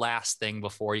like the last thing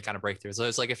before you kind of break through. So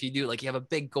it's like, if you do, like, you have a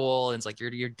big goal and it's like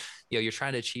you're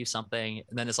trying to achieve something,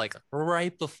 and then it's like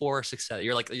right before success,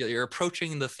 you're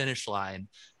approaching the finish line,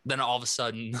 then all of a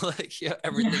sudden, like,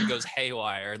 everything goes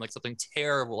haywire, and like something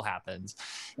terrible happens.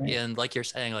 Right. And like you're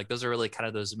saying, like, those are really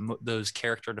kind of those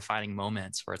character defining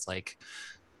moments where it's like,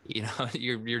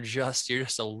 you're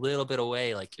just a little bit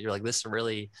away. Like, you're like, this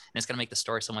really, and it's going to make the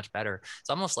story so much better. It's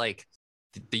almost like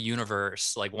the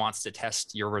universe like wants to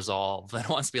test your resolve and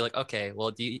wants to be like, okay,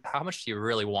 well, how much do you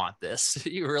really want this?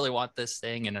 Do you really want this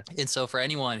thing? And so for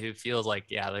anyone who feels like,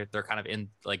 yeah, they're kind of in,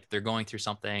 like, they're going through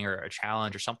something or a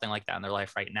challenge or something like that in their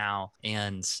life right now.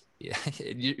 And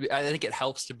I think it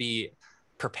helps to be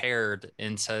prepared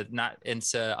and to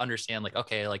understand, like,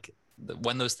 okay, like,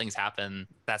 when those things happen,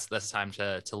 that's time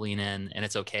to lean in, and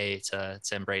it's okay to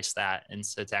embrace that, and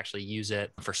to actually use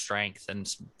it for strength,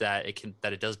 and that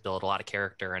it does build a lot of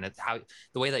character. And it's how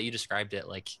the way that you described it,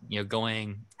 like,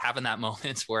 having that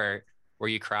moment where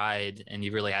you cried and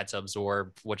you really had to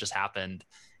absorb what just happened,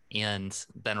 and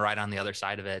then right on the other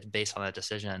side of it, based on that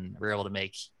decision, we're able to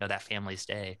make that family's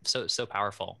day so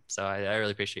powerful. So I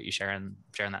really appreciate you sharing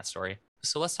that story.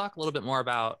 So let's talk a little bit more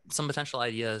about some potential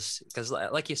ideas, because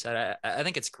like you said, I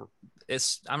think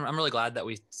I'm really glad that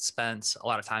we spent a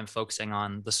lot of time focusing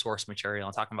on the source material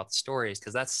and talking about the stories,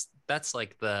 because that's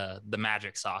like the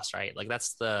magic sauce, right? Like,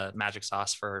 that's the magic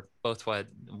sauce for both what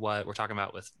we're talking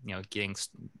about with, getting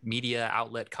media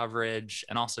outlet coverage,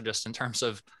 and also just in terms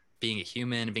of being a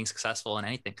human and being successful in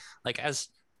anything. Like, as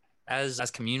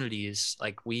communities,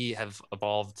 like, we have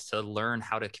evolved to learn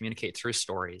how to communicate through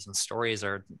stories, and stories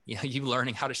are, you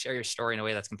learning how to share your story in a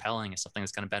way that's compelling is something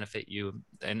that's going to benefit you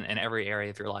in every area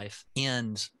of your life.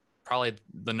 And probably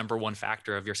the number one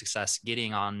factor of your success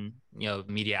getting on,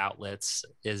 media outlets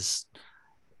is,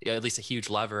 at least a huge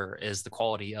lever, is the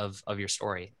quality of your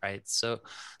story, right? So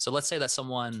let's say that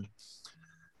someone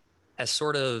has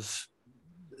sort of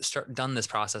done this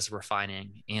process of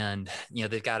refining, and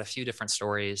they've got a few different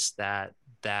stories that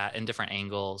in different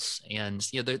angles, and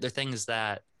they're things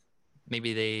that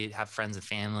maybe they have friends and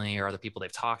family or other people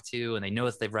they've talked to, and they know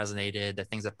that they've resonated, the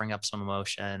things that bring up some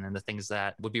emotion, and the things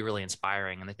that would be really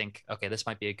inspiring, and they think, okay, this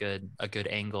might be a good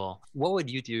angle. What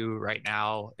would you do right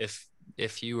now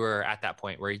if you were at that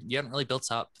point where you haven't really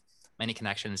built up many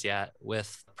connections yet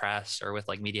with press or with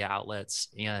like media outlets,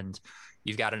 and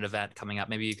you've got an event coming up,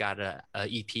 maybe you've got a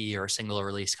EP or a single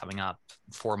release coming up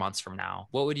 4 months from now?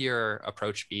 What would your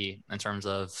approach be in terms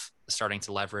of starting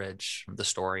to leverage the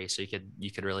story so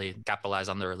you could really capitalize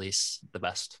on the release the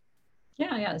best?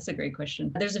 Yeah, that's a great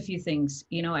question. There's a few things,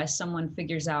 as someone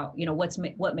figures out,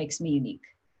 what makes me unique.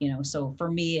 So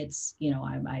for me, it's,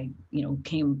 I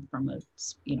came from a,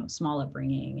 small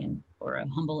upbringing or a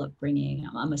humble upbringing.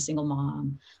 I'm a single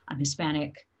mom, I'm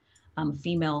Hispanic, I'm a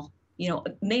female,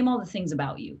 name all the things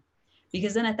about you.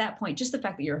 Because then at that point, just the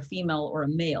fact that you're a female or a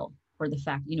male, or the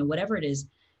fact, whatever it is,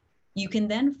 you can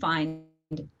then find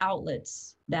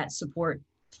outlets that support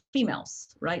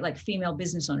females, right? Like female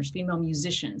business owners, female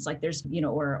musicians, like there's,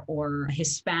 or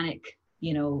Hispanic,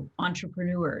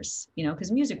 entrepreneurs,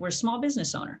 because music, we're a small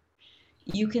business owner.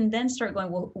 You can then start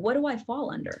going, well, what do I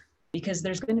fall under? Because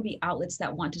there's going to be outlets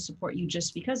that want to support you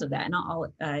just because of that. And I'll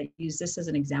use this as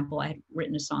an example. I had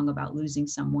written a song about losing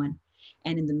someone.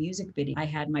 And in the music video, I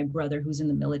had my brother who's in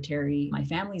the military. My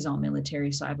family's all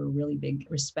military, so I have a really big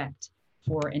respect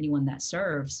for anyone that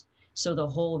serves. So the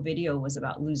whole video was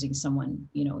about losing someone,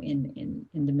 in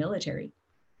the military.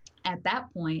 At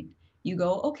that point, you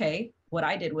go, okay, what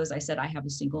I did was I said, I have a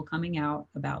single coming out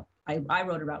about, I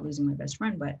wrote about losing my best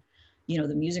friend, but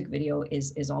the music video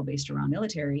is all based around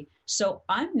military. So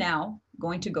I'm now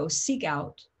going to go seek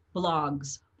out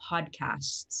blogs,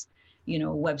 podcasts,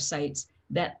 websites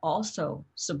that also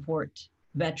support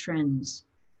veterans,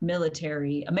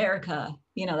 military, America,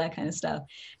 that kind of stuff.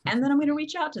 And then I'm going to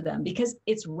reach out to them because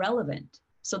it's relevant.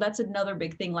 So that's another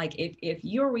big thing. Like if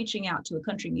you're reaching out to a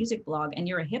country music blog and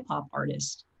you're a hip hop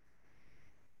artist,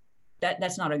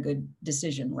 that's not a good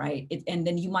decision, right? And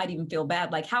then you might even feel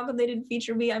bad, like, how come they didn't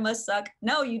feature me? I must suck.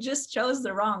 No, you just chose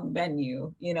the wrong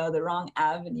venue, the wrong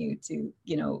avenue to,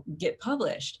 get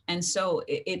published. And so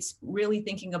it's really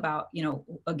thinking about,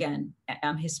 again,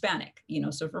 I'm Hispanic,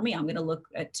 so for me, I'm going to look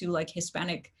to like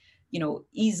Hispanic,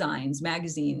 e-zines,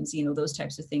 magazines, those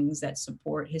types of things that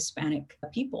support Hispanic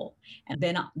people. And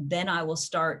then I will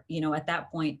start, at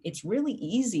that point, it's really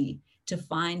easy to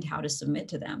find how to submit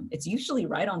to them. It's usually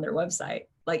right on their website.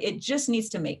 Like it just needs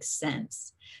to make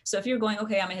sense. So if you're going,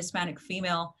 okay, I'm a Hispanic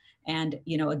female, and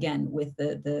again, with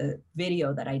the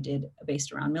video that I did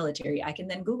based around military, I can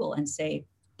then Google and say,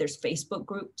 there's Facebook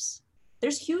groups.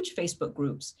 There's huge Facebook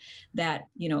groups that,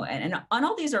 and on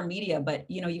all these are media, but,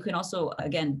 you can also,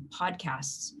 again,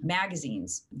 podcasts,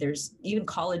 magazines, there's even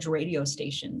college radio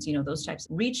stations, those types.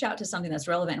 Reach out to something that's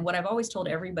relevant. And what I've always told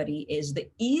everybody is the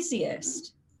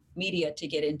easiest media to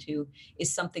get into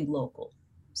is something local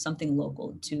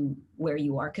to where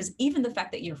you are. Because even the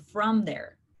fact that you're from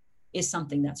there is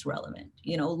something that's relevant.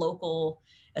 Local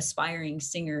aspiring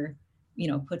singer,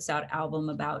 puts out album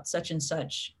about such and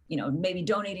such, maybe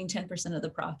donating 10% of the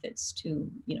profits to,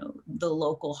 the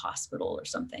local hospital or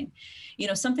something.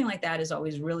 Something like that is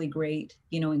always really great,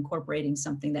 incorporating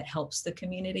something that helps the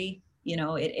community. I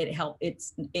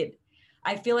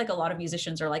feel like a lot of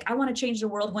musicians are like, I want to change the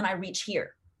world when I reach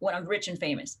here, when I'm rich and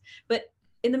famous. But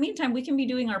in the meantime, we can be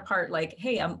doing our part, like,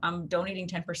 hey, I'm donating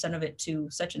 10% of it to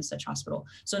such and such hospital.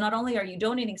 So not only are you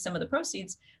donating some of the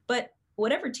proceeds, but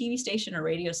whatever TV station or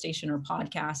radio station or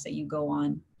podcast that you go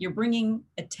on, you're bringing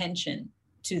attention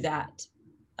to that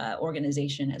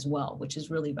organization as well, which is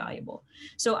really valuable.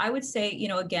 So I would say,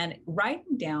 again,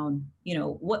 writing down,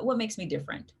 what makes me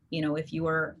different. If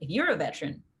you're a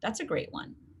veteran, that's a great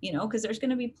one. Because there's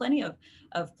going to be plenty of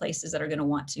places that are going to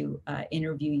want to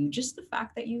interview you. Just the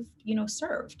fact that you've,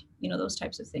 served, those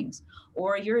types of things.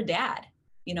 Or you're a dad,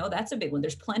 that's a big one.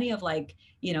 There's plenty of like,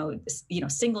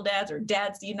 single dads or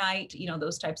dads unite,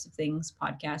 those types of things,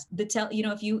 podcasts.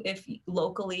 If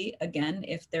locally, again,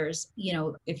 if there's,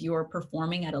 if you're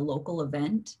performing at a local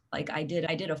event, like I did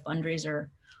a fundraiser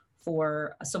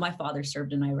so my father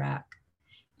served in Iraq.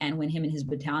 And when him and his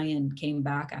battalion came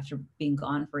back after being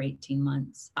gone for 18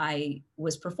 months, I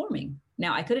was performing.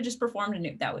 Now, I could have just performed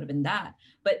and that would have been that,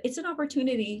 but it's an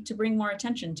opportunity to bring more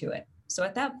attention to it. So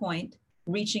at that point,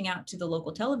 reaching out to the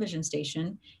local television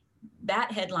station,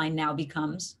 that headline now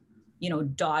becomes,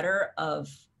 daughter of,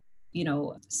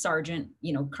 sergeant,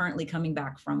 currently coming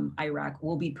back from Iraq,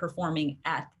 will be performing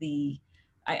at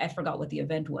I forgot what the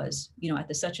event was, at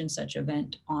the such and such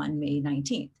event on May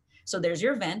 19th. So there's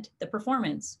your event, the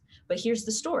performance, but here's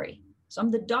the story. So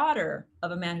I'm the daughter of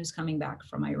a man who's coming back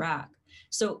from Iraq.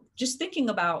 So just thinking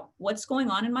about what's going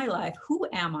on in my life, who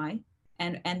am I?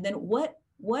 And then what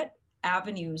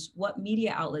avenues, what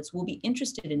media outlets will be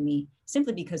interested in me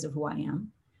simply because of who I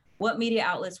am? What media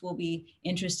outlets will be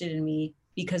interested in me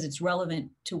because it's relevant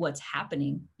to what's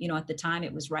happening? At the time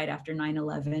it was right after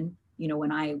 9/11.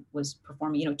 When I was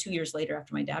performing, 2 years later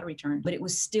after my dad returned, but it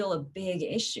was still a big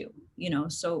issue,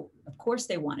 so of course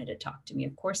they wanted to talk to me.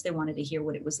 Of course they wanted to hear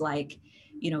what it was like,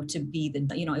 to be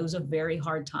it was a very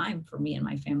hard time for me and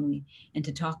my family, and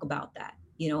to talk about that,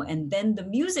 and then the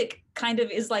music kind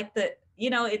of is like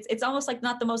it's almost like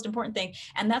not the most important thing.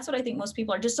 And that's what I think most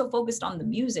people are just so focused on the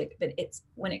music, but it's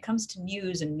when it comes to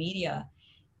news and media,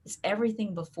 it's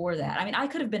everything before that. I mean, I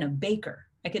could have been a baker.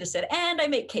 I could have said, and I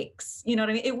make cakes. You know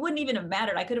what I mean? It wouldn't even have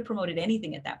mattered. I could have promoted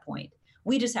anything at that point.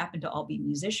 We just happened to all be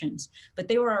musicians, but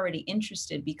they were already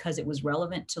interested because it was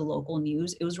relevant to local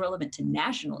news. It was relevant to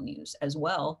national news as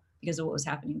well because of what was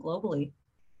happening globally.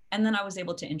 And then I was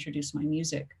able to introduce my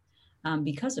music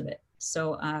because of it.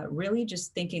 So really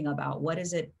just thinking about what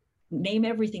is it, name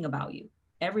everything about you,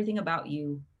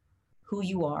 who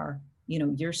you are,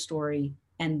 your story,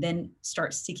 and then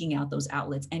start seeking out those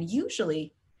outlets. And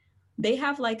usually they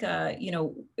have like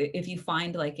if you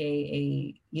find like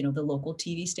the local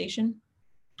TV station,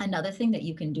 another thing that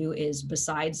you can do is,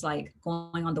 besides like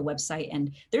going on the website,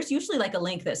 and there's usually like a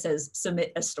link that says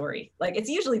submit a story. Like it's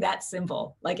usually that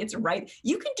simple. Like it's right.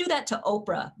 You can do that to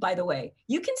Oprah, by the way.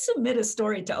 You can submit a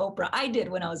story to Oprah. I did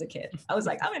when I was a kid. I was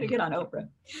like, I'm going to get on Oprah,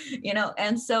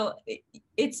 and so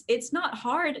it's not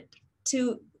hard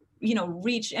to,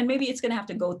 reach, and maybe it's going to have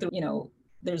to go through,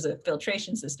 there's a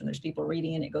filtration system. There's people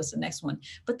reading and it goes to the next one.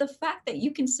 But the fact that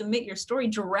you can submit your story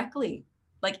directly,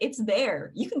 like it's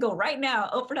there. You can go right now,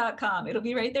 Oprah.com. It'll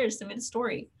be right there. Submit a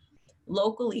story.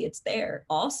 Locally, it's there.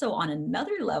 Also, on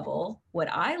another level, what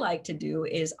I like to do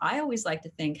is I always like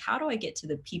to think, how do I get to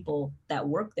the people that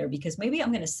work there? Because maybe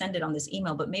I'm going to send it on this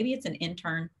email, but maybe it's an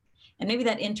intern, and maybe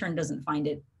that intern doesn't find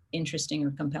it interesting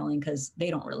or compelling because they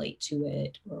don't relate to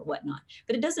it or whatnot.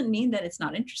 But it doesn't mean that it's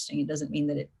not interesting. It doesn't mean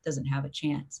that it doesn't have a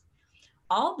chance.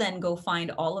 I'll then go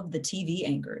find all of the TV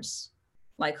anchors.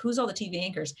 Like, who's all the TV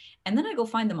anchors? And then I go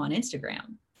find them on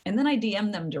Instagram, and then I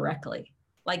DM them directly.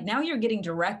 Like, now you're getting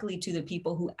directly to the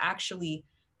people who actually,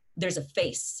 there's a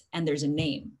face and there's a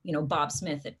name, Bob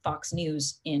Smith at Fox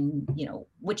News in,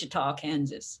 Wichita,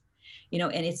 Kansas,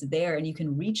 and it's there, and you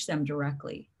can reach them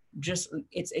directly. Just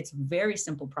it's a very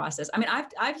simple process. I mean,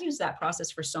 I've used that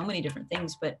process for so many different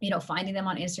things, but finding them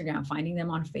on Instagram, finding them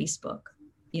on Facebook,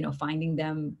 finding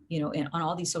them on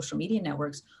all these social media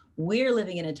networks. We're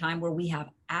living in a time where we have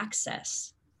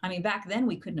access. I mean, back then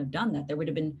we couldn't have done that. There would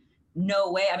have been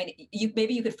no way. I mean,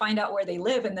 maybe you could find out where they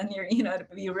live, and then it'd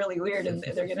be really weird, and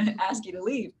they're going to ask you to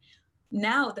leave.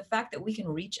 Now, the fact that we can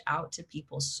reach out to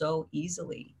people so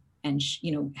easily and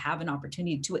have an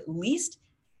opportunity to at least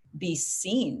be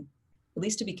seen, at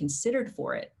least to be considered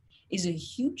for it, is a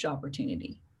huge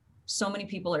opportunity. So many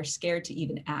people are scared to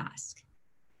even ask.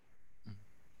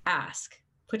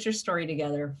 Put your story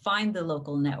together, find the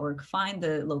local network, find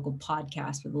the local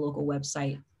podcast or the local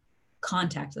website,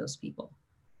 contact those people.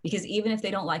 Because even if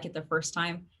they don't like it the first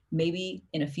time, maybe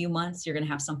in a few months, you're going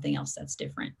to have something else that's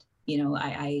different.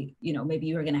 Maybe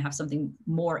you're going to have something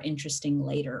more interesting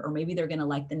later, or maybe they're going to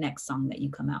like the next song that you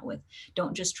come out with.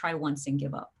 Don't just try once and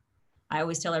give up. I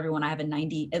always tell everyone I have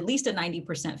at least a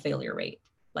 90% failure rate.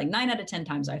 Like 9 out of 10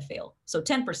 times I fail. So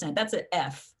 10%, that's an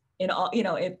F.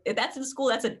 If that's in school,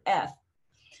 that's an F.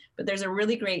 But there's a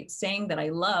really great saying that I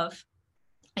love.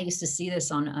 I used to see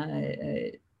this on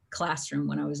a classroom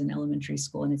when I was in elementary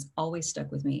school, and it's always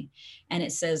stuck with me. And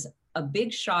it says, a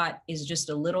big shot is just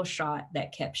a little shot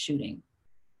that kept shooting.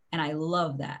 And I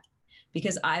love that,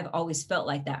 because I've always felt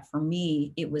like that. For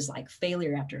me, it was like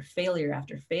failure after failure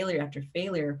after failure after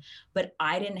failure. But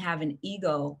I didn't have an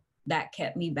ego that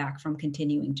kept me back from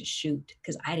continuing to shoot,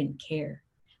 because I didn't care.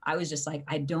 I was just like,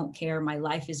 I don't care. My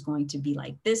life is going to be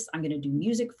like this. I'm going to do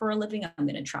music for a living. I'm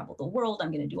going to travel the world. I'm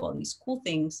going to do all these cool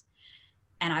things.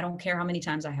 And I don't care how many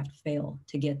times I have to fail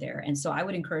to get there. And so I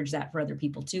would encourage that for other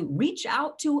people too. Reach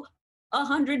out to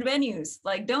 100 venues.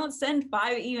 Like, don't send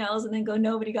 5 emails and then go,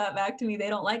 nobody got back to me, they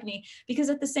don't like me.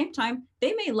 Because at the same time,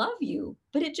 they may love you,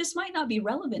 but it just might not be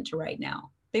relevant to right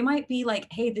now. They might be like,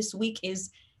 hey, this week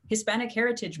is Hispanic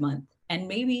Heritage Month, and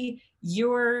maybe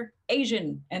you're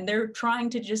Asian and they're trying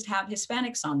to just have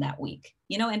Hispanics on that week,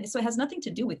 and so it has nothing to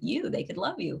do with you. They could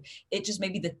love you. It just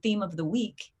maybe the theme of the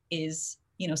week is,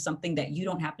 something that you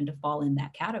don't happen to fall in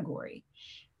that category.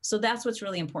 So that's what's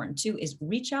really important too, is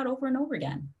reach out over and over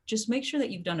again. Just make sure that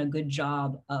you've done a good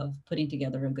job of putting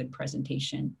together a good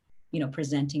presentation,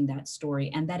 presenting that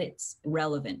story, and that it's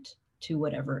relevant to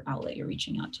whatever outlet you're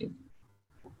reaching out to.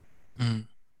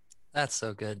 That's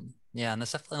so good. Yeah, and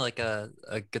that's definitely like a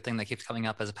good thing that keeps coming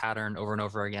up as a pattern over and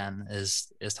over again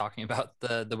is talking about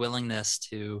the willingness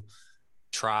to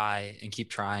try and keep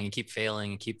trying and keep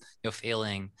failing and keep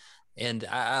failing. And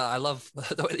I love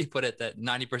the way that you put it, that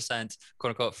 90%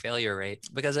 quote unquote failure rate,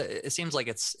 because it seems like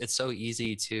it's so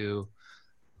easy to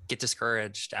get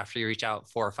discouraged after you reach out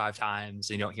 4 or 5 times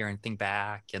and you don't hear anything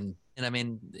back. And I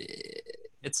mean,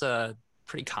 it's a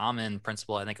pretty common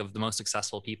principle, I think, of the most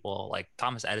successful people. Like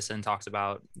Thomas Edison talks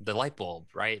about the light bulb,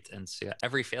 right? And so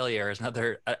every failure is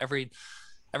every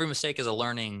mistake is a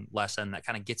learning lesson that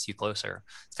kind of gets you closer.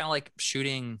 It's kind of like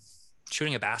shooting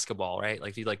a basketball, right? Like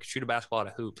if you like shoot a basketball at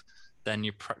a hoop, then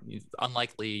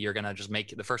unlikely you're going to just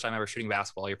make it the first time ever shooting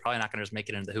basketball. You're probably not going to just make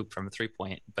it into the hoop from a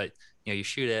 3-point, but you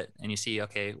shoot it and you see,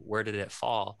 okay, where did it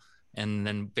fall? And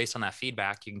then based on that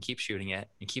feedback, you can keep shooting it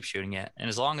and keep shooting it. And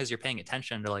as long as you're paying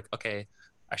attention to like, okay,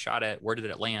 I shot it, where did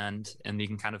it land? And you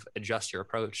can kind of adjust your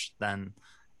approach, then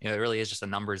it really is just a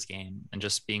numbers game, and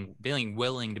just being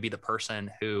willing to be the person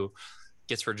who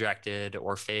gets rejected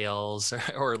or fails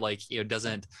or like,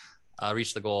 doesn't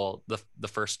reach the goal the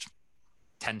first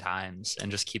 10 times and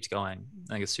just keeps going.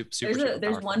 I think it's super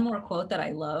there's one more quote that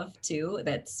I love too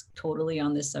that's totally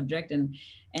on this subject, and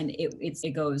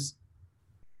it goes,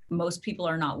 most people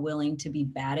are not willing to be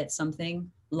bad at something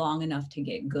long enough to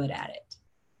get good at it.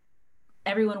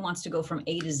 Everyone wants to go from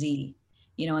A to Z,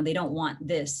 and they don't want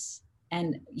this.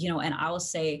 And and I'll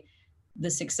say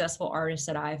the successful artists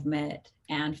that I've met,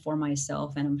 and for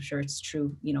myself, and I'm sure it's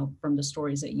true from the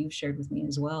stories that you've shared with me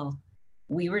as well,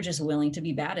 we were just willing to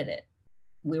be bad at it.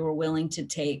 We were willing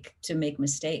to make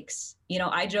mistakes.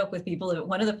 I joke with people that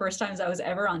one of the first times I was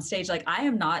ever on stage, like I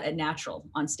am not a natural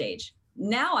on stage.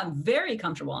 Now I'm very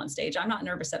comfortable on stage. I'm not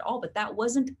nervous at all, but that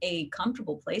wasn't a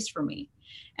comfortable place for me.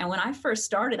 And when I first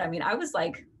started, I was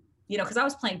like, because I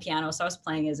was playing piano, so I was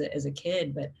playing as a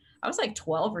kid, but I was like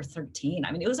 12 or 13.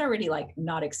 It was already like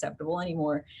not acceptable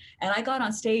anymore. And I got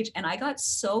on stage and I got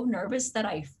so nervous that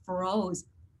I froze.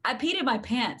 I peed in my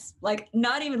pants, like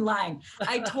not even lying.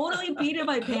 I totally peed in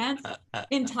my pants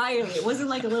entirely. It wasn't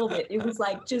like a little bit. It was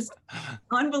like just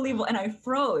unbelievable. And I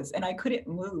froze and I couldn't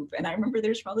move. And I remember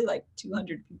there's probably like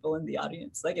 200 people in the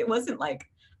audience. Like it wasn't like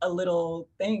a little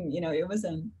thing, it was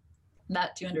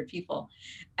not 200 people.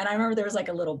 And I remember there was like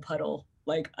a little puddle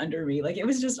like under me. Like it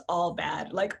was just all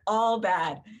bad, like all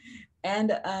bad. And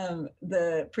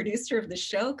the producer of the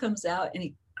show comes out and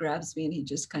he grabs me and he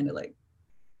just kind of like,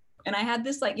 and I had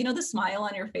this like, the smile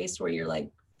on your face where you're like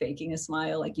faking a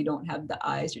smile, like you don't have the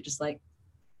eyes, you're just like,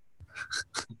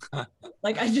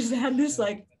 like I just had this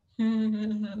like,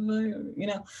 and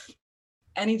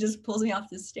he just pulls me off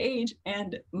the stage.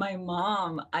 And my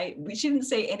mom, she didn't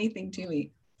say anything to me,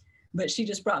 but she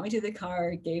just brought me to the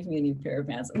car, gave me a new pair of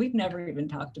pants. We've never even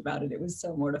talked about it. It was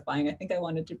so mortifying. I think I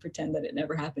wanted to pretend that it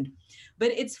never happened.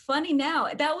 But it's funny now.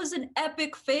 That was an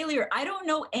epic failure. I don't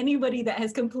know anybody that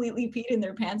has completely peed in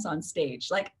their pants on stage.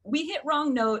 Like we hit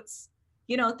wrong notes,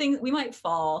 things, we might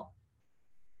fall.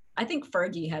 I think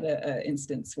Fergie had a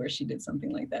instance where she did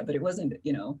something like that, but it wasn't,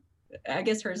 I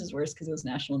guess hers is worse because it was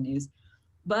national news.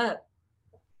 But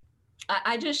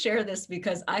I just share this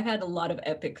because I've had a lot of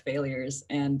epic failures,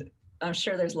 and I'm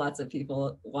sure there's lots of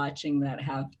people watching that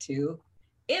have too.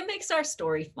 It makes our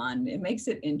story fun. It makes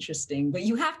it interesting, but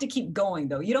you have to keep going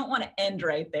though. You don't want to end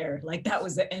right there. Like that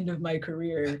was the end of my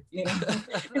career,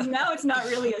 because now it's not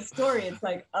really a story. It's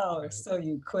like, oh, so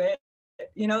you quit,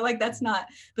 like that's not,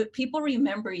 but people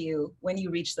remember you when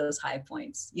you reach those high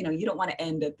points. You don't want to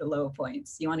end at the low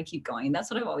points. You want to keep going. And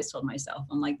that's what I've always told myself.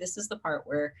 I'm like, this is the part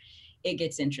where it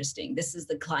gets interesting. This is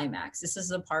the climax. This is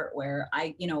the part where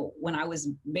when I was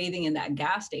bathing in that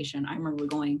gas station, I remember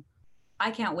going, I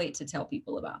can't wait to tell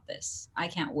people about this. I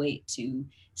can't wait to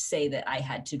say that I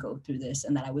had to go through this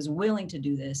and that I was willing to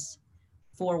do this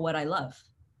for what I love.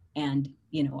 And,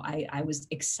 I was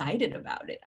excited about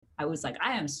it. I was like,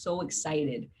 I am so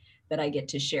excited that I get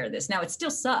to share this. Now it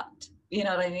still sucked, you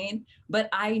know what I mean? But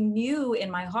I knew in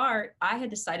my heart, I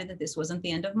had decided that this wasn't the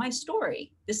end of my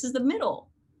story. This is the middle.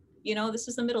 This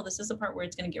is the middle. This is the part where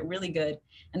it's going to get really good.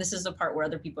 And this is the part where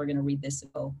other people are going to read this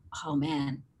and go, oh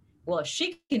man, well, if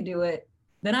she can do it,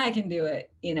 then I can do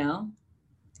it,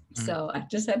 Mm-hmm. So I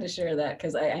just had to share that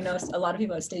because I know a lot of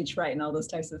people have stage fright and all those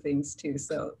types of things too.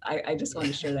 So I just want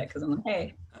to share that because I'm like,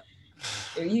 hey,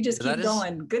 you just keep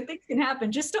going. Good things can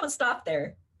happen. Just don't stop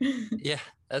there. Yeah,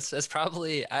 that's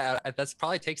probably that's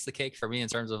probably takes the cake for me in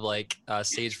terms of like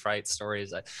stage fright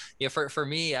stories. For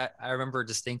me, I remember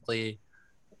distinctly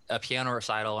a piano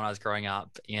recital when I was growing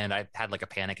up, and I had like a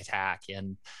panic attack,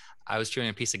 and I was chewing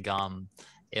a piece of gum,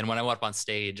 and when I went up on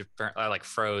stage, I like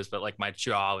froze, but like my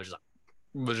jaw was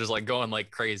just like going like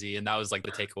crazy, and that was like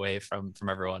the takeaway from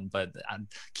everyone. But I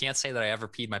can't say that I ever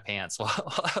peed my pants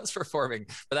while I was performing,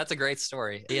 but that's a great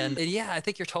story. And yeah, I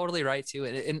think you're totally right too,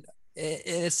 and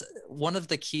it's one of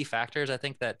the key factors I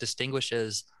think that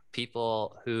distinguishes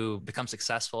people who become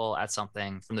successful at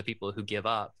something from the people who give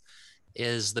up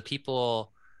is the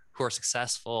people who are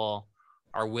successful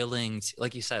are willing to,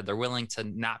 like you said, they're willing to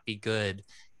not be good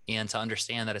and to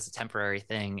understand that it's a temporary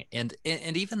thing. And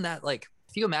even that, like,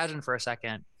 if you imagine for a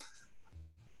second,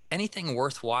 anything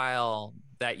worthwhile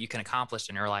that you can accomplish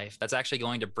in your life that's actually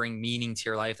going to bring meaning to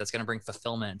your life, that's going to bring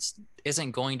fulfillment,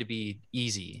 isn't going to be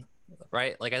easy,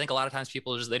 right? Like, I think a lot of times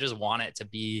people they just want it to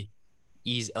be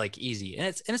easy,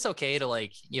 and it's okay to,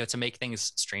 like, to make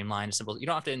things streamlined, simple. You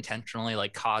don't have to intentionally,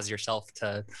 like, cause yourself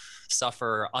to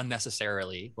suffer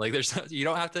unnecessarily. Like, you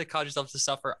don't have to cause yourself to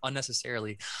suffer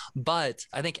unnecessarily. But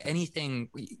I think anything,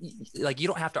 like, you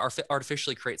don't have to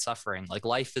artificially create suffering. Like,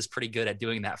 life is pretty good at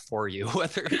doing that for you,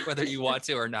 whether you want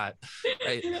to or not,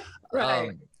 right?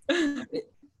 Right.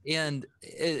 And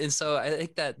so I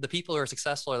think that the people who are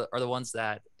successful are the ones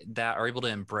that are able to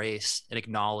embrace and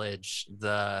acknowledge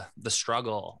the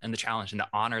struggle and the challenge, and to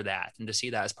honor that, and to see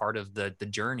that as part of the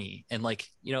journey. And, like,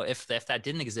 if that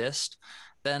didn't exist,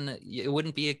 then it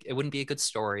wouldn't be a good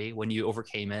story when you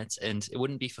overcame it, and it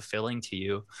wouldn't be fulfilling to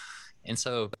you. And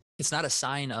so it's not a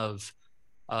sign of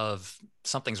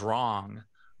something's wrong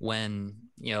when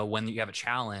you have a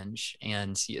challenge,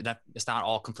 and that it's not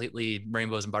all completely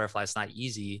rainbows and butterflies. It's not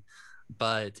easy,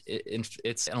 but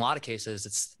it's in a lot of cases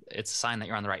it's a sign that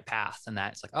you're on the right path, and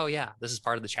that it's like, oh yeah, this is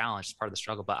part of the challenge, it's part of the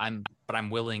struggle, but I'm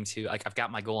willing to, like, I've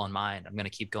got my goal in mind. I'm going to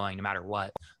keep going no matter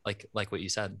what, like what you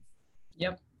said.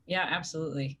 Yep. Yeah,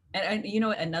 absolutely. And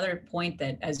another point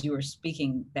that, as you were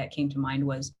speaking, that came to mind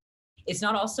was, it's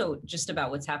not also just about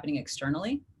what's happening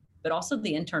externally, but also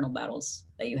the internal battles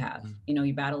that you have,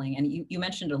 you're battling. And you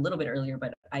mentioned a little bit earlier,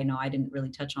 but I know I didn't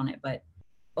really touch on it, but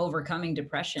overcoming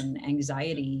depression,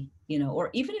 anxiety,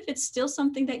 or even if it's still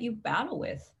something that you battle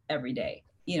with every day,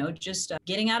 just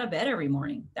getting out of bed every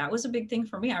morning. That was a big thing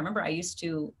for me. I remember I used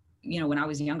to, when I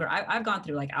was younger, I've gone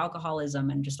through, like,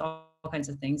 alcoholism and just all kinds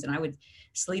of things. And I would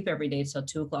sleep every day till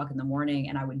 2:00 in the morning,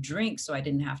 and I would drink so I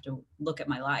didn't have to look at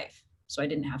my life. So I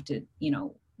didn't have to,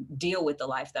 deal with the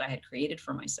life that I had created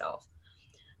for myself.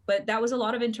 But that was a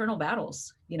lot of internal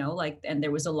battles, and there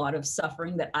was a lot of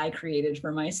suffering that I created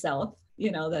for myself,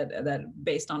 that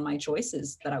based on my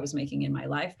choices that I was making in my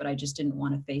life, but I just didn't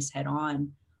want to face head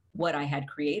on what I had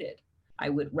created. I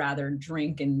would rather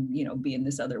drink and, be in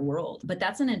this other world. But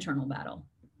that's an internal battle.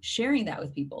 Sharing that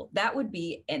with people, that would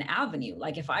be an avenue.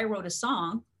 Like, if I wrote a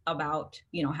song about,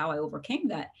 how I overcame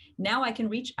that, now I can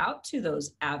reach out to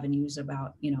those avenues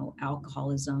about,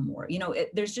 alcoholism, or,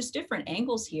 there's just different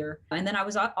angles here. And then I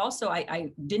was also,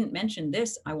 I didn't mention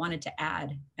this, I wanted to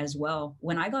add as well,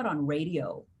 when I got on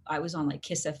radio, I was on, like,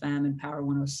 Kiss FM and Power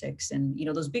 106 and,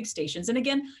 those big stations. And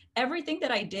again, everything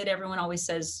that I did, everyone always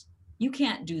says, you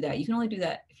can't do that. You can only do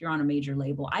that if you're on a major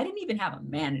label. I didn't even have a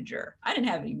manager. I didn't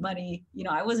have any money.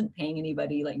 I wasn't paying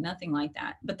anybody, like, nothing like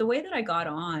that. But the way that I got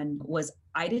on was,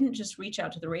 I didn't just reach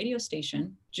out to the radio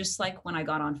station, just like when I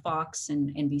got on Fox and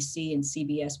NBC and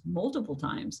CBS multiple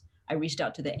times, I reached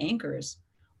out to the anchors.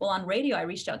 Well, on radio, I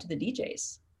reached out to the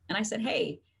DJs, and I said,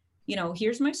 hey,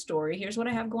 here's my story. Here's what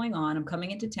I have going on. I'm coming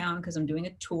into town because I'm doing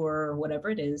a tour or whatever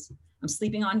it is. I'm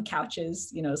sleeping on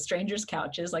couches, strangers'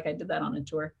 couches. Like, I did that on a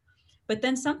tour. But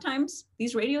then sometimes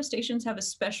these radio stations have a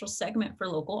special segment for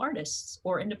local artists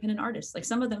or independent artists. Like,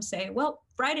 some of them say, well,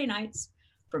 Friday nights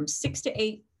from 6 to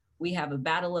 8, we have a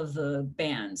battle of the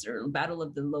bands or battle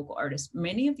of the local artists.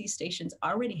 Many of these stations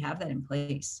already have that in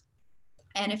place.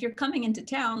 And if you're coming into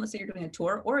town, let's say you're doing a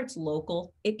tour or it's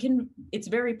local, it's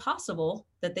very possible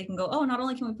that they can go, oh, not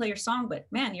only can we play your song, but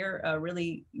man,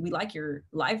 we like your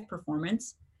live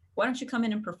performance. Why don't you come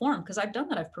in and perform? Because I've done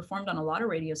that. I've performed on a lot of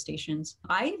radio stations.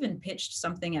 I even pitched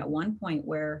something at one point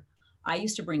where I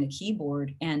used to bring a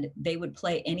keyboard and they would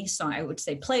play any song. I would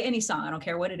say, play any song. I don't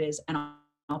care what it is. And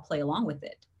I'll play along with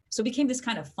it. So it became this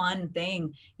kind of fun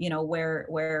thing,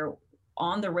 where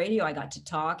on the radio, I got to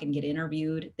talk and get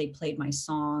interviewed. They played my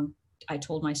song. I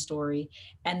told my story.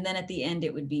 And then at the end,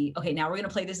 it would be, okay, now we're going to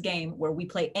play this game where we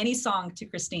play any song to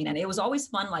Christine. And it was always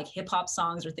fun, like hip hop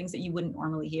songs or things that you wouldn't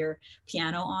normally hear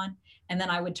piano on. And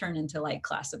then I would turn into, like,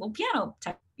 classical piano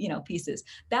type, pieces.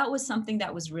 That was something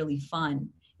that was really fun.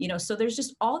 So there's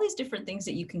just all these different things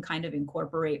that you can kind of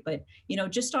incorporate, but,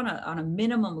 just on a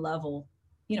minimum level,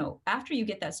 after you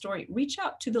get that story, reach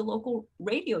out to the local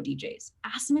radio DJs,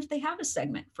 ask them if they have a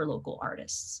segment for local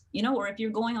artists, or if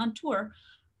you're going on tour.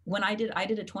 When I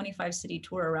did a 25 city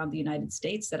tour around the United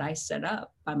States that I set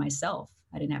up by myself.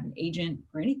 I didn't have an agent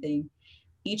or anything.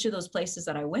 Each of those places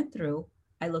that I went through,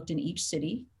 I looked in each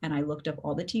city and I looked up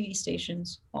all the TV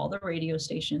stations, all the radio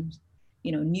stations,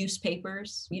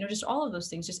 newspapers, just all of those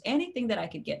things, just anything that I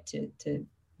could get to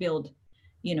build,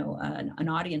 an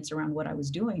audience around what I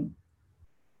was doing.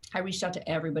 I reached out to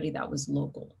everybody that was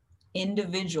local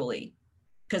individually,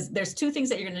 because there's two things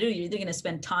that you're going to do. You're either going to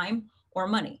spend time or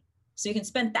money. So you can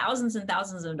spend thousands and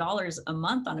thousands of dollars a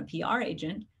month on a PR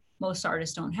agent. Most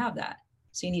artists don't have that.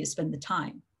 So you need to spend the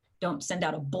time. Don't send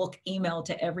out a bulk email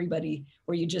to everybody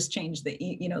where you just change the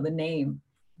name.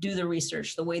 Do the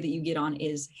research. The way that you get on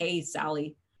is, hey,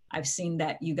 Sally, I've seen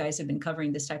that you guys have been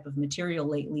covering this type of material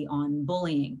lately on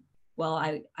bullying. Well,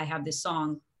 I have this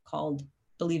song called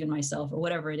Believe in Myself or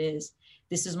whatever it is.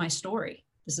 This is my story.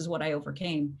 This is what I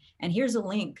overcame. And here's a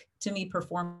link to me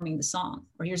performing the song,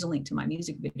 or here's a link to my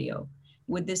music video.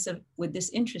 Would this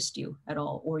interest you at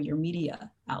all, or your media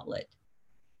outlet?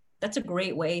 That's a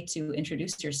great way to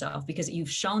introduce yourself, because you've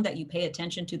shown that you pay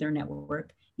attention to their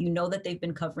network. You know that they've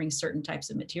been covering certain types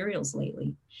of materials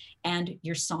lately, and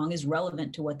your song is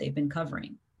relevant to what they've been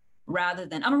covering, rather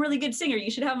than, I'm a really good singer, you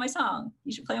should have my song,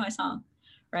 you should play my song,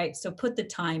 right? So put the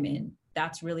time in.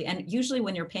 That's really, and usually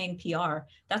when you're paying PR,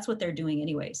 that's what they're doing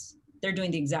anyways. They're doing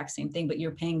the exact same thing, but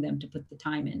you're paying them to put the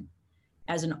time in.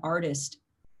 As an artist,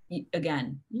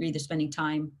 again, you're either spending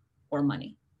time or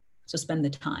money. So spend the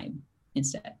time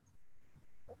instead.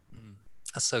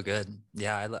 That's so good.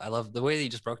 Yeah, I love the way that you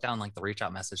just broke down like the reach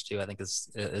out message too. I think is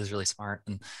really smart.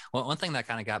 And one thing that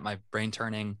kind of got my brain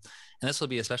turning, and this will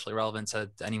be especially relevant to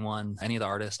anyone, any of the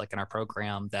artists like in our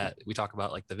program, that we talk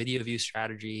about like the video view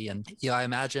strategy. And I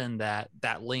imagine that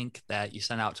link that you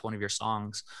send out to one of your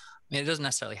songs, I mean, it doesn't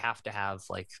necessarily have to have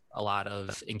like a lot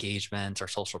of engagement or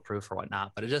social proof or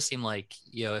whatnot, but it does seem like,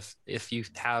 if you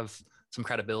have some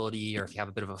credibility, or if you have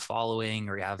a bit of a following,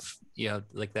 or you have,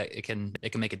 like that, it can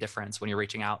make a difference when you're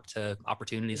reaching out to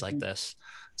opportunities like this.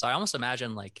 So I almost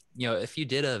imagine like, if you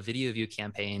did a video view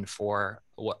campaign for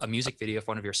a music video for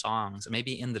one of your songs,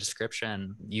 maybe in the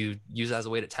description, you use it as a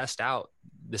way to test out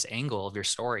this angle of your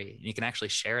story. And you can actually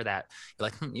share that. You're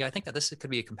like, I think that this could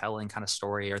be a compelling kind of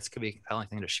story, or this could be a compelling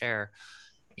thing to share.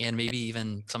 And maybe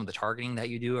even some of the targeting that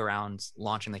you do around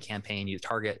launching the campaign, you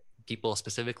target people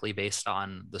specifically based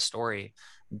on the story.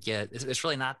 It's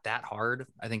really not that hard.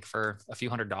 I think for a few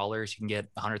 $100s, you can get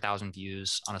 100,000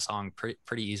 views on a song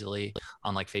pretty easily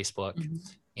on like Facebook. Mm-hmm.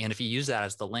 And if you use that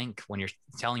as the link when you're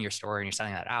telling your story and you're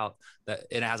sending that out, that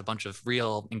it has a bunch of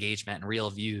real engagement and real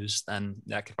views, then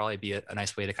that could probably be a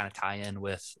nice way to kind of tie in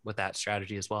with that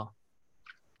strategy as well.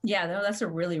 Yeah, no, that's a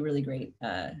really, really great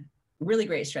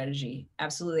strategy.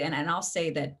 Absolutely. And I'll say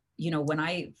that, when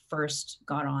I first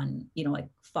got on, like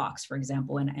Fox, for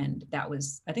example, and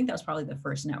I think that was probably the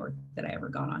first network that I ever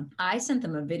got on. I sent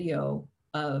them a video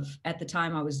of, at the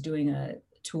time I was doing a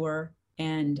tour,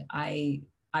 and I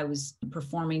was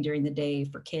performing during the day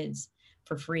for kids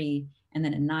for free. And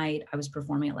then at night I was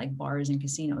performing at like bars and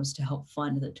casinos to help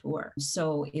fund the tour.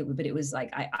 So it was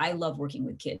like, I love working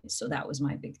with kids. So that was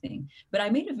my big thing. But I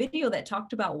made a video that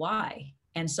talked about why.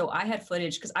 And so I had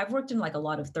footage, because I've worked in like a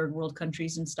lot of third world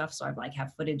countries and stuff. So I've like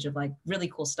have footage of like really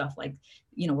cool stuff, like,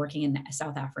 working in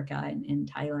South Africa and in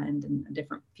Thailand and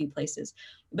different few places.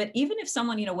 But even if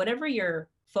someone, whatever your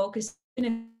focus,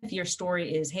 even if your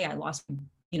story is, hey, I lost,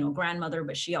 grandmother,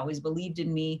 but she always believed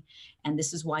in me, and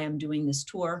this is why I'm doing this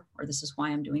tour, or this is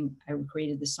why I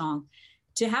created this song,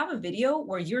 to have a video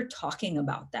where you're talking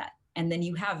about that. And then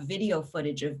you have video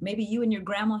footage of maybe you and your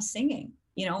grandma singing.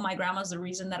 My grandma's the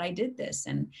reason that I did this.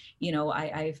 And,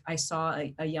 I saw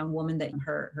a young woman that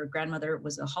her grandmother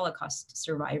was a Holocaust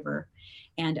survivor.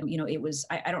 And, it was,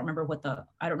 I don't remember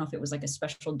I don't know if it was like a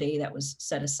special day that was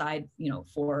set aside,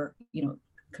 for,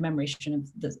 commemoration of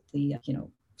the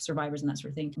survivors and that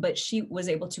sort of thing. But she was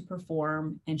able to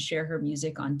perform and share her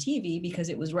music on TV because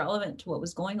it was relevant to what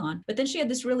was going on. But then she had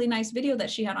this really nice video that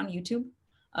she had on YouTube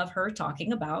of her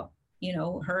talking about,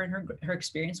 her and her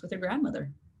experience with her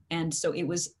grandmother. And so it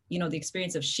was, the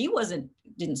experience of she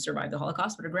didn't survive the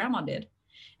Holocaust, but her grandma did.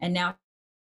 And now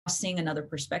seeing another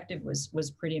perspective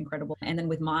was pretty incredible. And then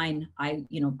with mine, I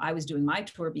was doing my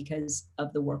tour because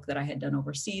of the work that I had done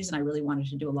overseas. And I really wanted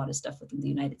to do a lot of stuff within the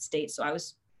United States. So I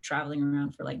was traveling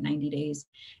around for like 90 days.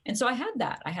 And so I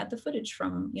had the footage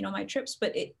from, my trips,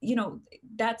 but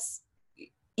that's,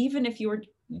 even if you were,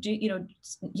 you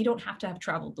don't have to have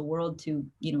traveled the world to,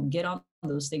 get on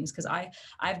those things. Cause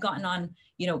I've gotten on,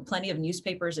 plenty of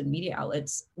newspapers and media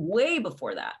outlets way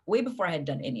before I had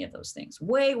done any of those things,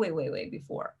 way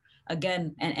before.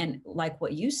 Again, and like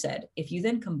what you said, if you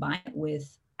then combine it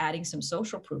with adding some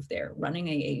social proof there, running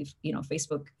a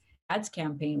Facebook ads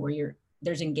campaign where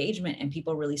there's engagement and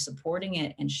people really supporting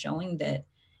it and showing that,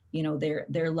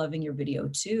 they're loving your video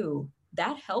too,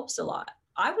 that helps a lot.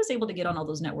 I was able to get on all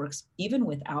those networks even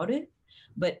without it,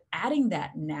 but adding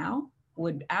that now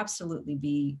would absolutely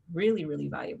be really, really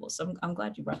valuable. So I'm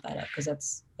glad you brought that up, because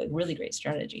that's a really great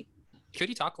strategy. Could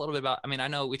you talk a little bit about, I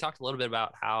know we talked a little bit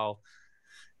about how,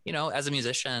 as a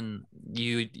musician,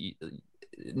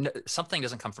 something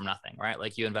doesn't come from nothing, right?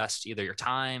 Like you invest either your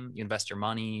time, you invest your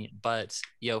money, but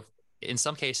in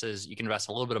some cases you can invest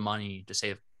a little bit of money to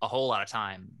save a whole lot of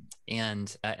time.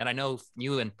 And I know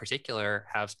you in particular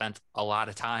have spent a lot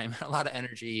of time, a lot of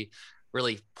energy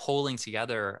really pulling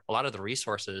together a lot of the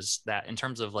resources that in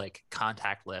terms of like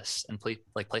contact lists and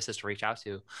places to reach out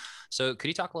to. So could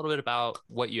you talk a little bit about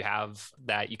what you have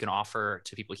that you can offer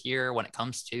to people here when it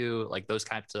comes to like those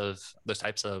types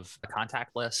of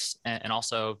contact lists? And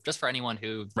also just for anyone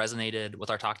who resonated with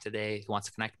our talk today, who wants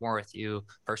to connect more with you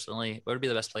personally, what would be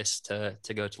the best place to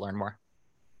go to learn more?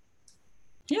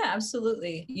 Yeah,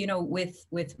 absolutely.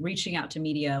 With reaching out to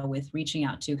media,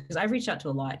 because I've reached out to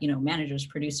a lot, managers,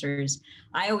 producers.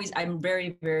 I'm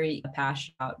very, very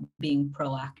passionate about being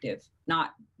proactive,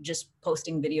 not just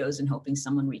posting videos and hoping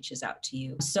someone reaches out to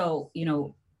you. So,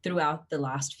 throughout the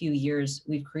last few years,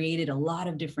 we've created a lot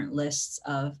of different lists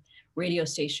of radio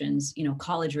stations,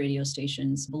 college radio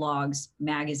stations, blogs,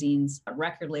 magazines,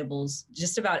 record labels,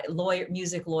 just about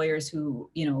music lawyers who,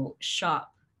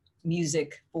 shop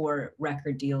music for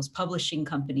record deals, publishing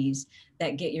companies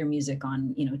that get your music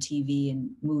on, TV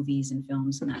and movies and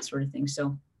films and that sort of thing.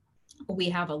 So we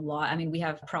have a lot. We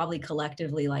have probably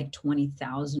collectively like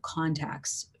 20,000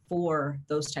 contacts for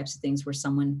those types of things where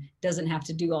someone doesn't have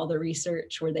to do all the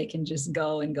research, where they can just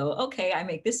go, okay, I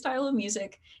make this style of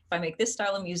music. If I make this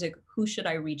style of music, who should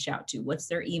I reach out to? What's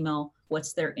their email?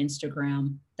 What's their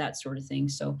Instagram? That sort of thing.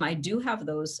 So I do have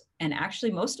those. And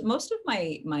actually most of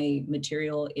my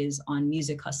material is on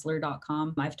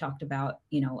musichustler.com. I've talked about,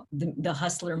 the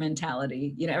hustler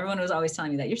mentality. Everyone was always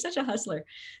telling me that you're such a hustler.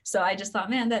 So I just thought,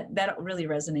 man, that really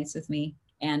resonates with me.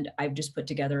 And I've just put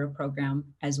together a program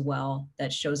as well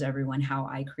that shows everyone how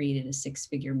I created a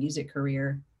 6-figure music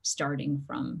career, starting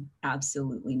from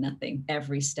absolutely nothing,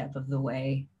 every step of the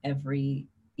way, every,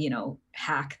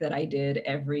 hack that I did,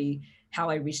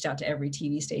 how I reached out to every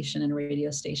TV station and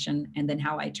radio station, and then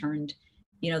how I turned,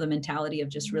 the mentality of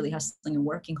just really hustling and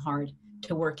working hard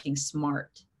to working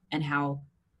smart, and how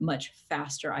much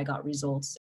faster I got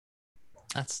results.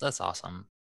 That's awesome.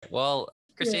 Well,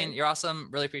 Christine, you're awesome.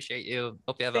 Really appreciate you.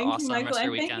 Hope you have an awesome Michael, rest of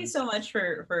your weekend. Thank you so much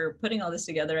for putting all this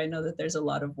together. I know that there's a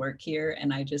lot of work here,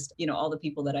 and I just, all the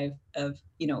people that I've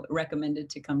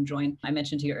recommended to come join. I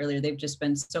mentioned to you earlier, they've just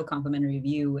been so complimentary of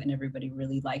you, and everybody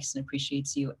really likes and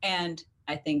appreciates you. And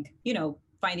I think,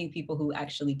 finding people who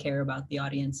actually care about the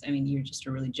audience. You're just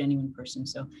a really genuine person.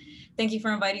 So thank you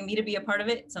for inviting me to be a part of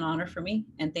it. It's an honor for me.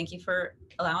 And thank you for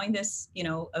allowing this,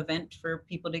 event for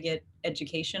people to get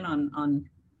education on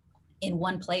in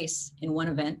one place, in one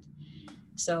event.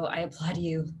 So I applaud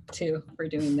you too for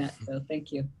doing that. So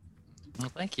thank you. Well,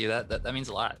 thank you. That means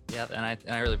a lot. Yeah. And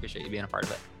I really appreciate you being a part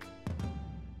of it.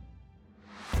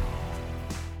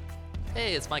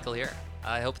 Hey, it's Michael here.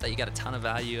 I hope that you got a ton of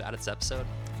value out of this episode.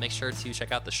 Make sure to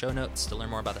check out the show notes to learn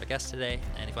more about our guest today.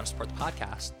 And if you want to support the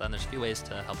podcast, then there's a few ways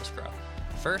to help us grow.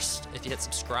 First, if you hit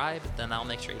subscribe, then that'll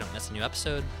make sure you don't miss a new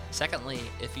episode. Secondly,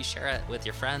 if you share it with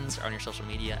your friends or on your social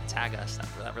media and tag us,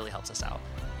 that really helps us out.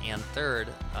 And third,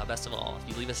 best of all, if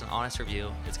you leave us an honest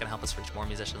review, it's going to help us reach more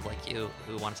musicians like you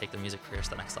who want to take their music careers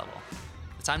to the next level.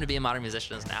 The time to be a modern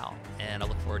musician is now, and I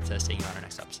look forward to seeing you on our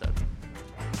next episode.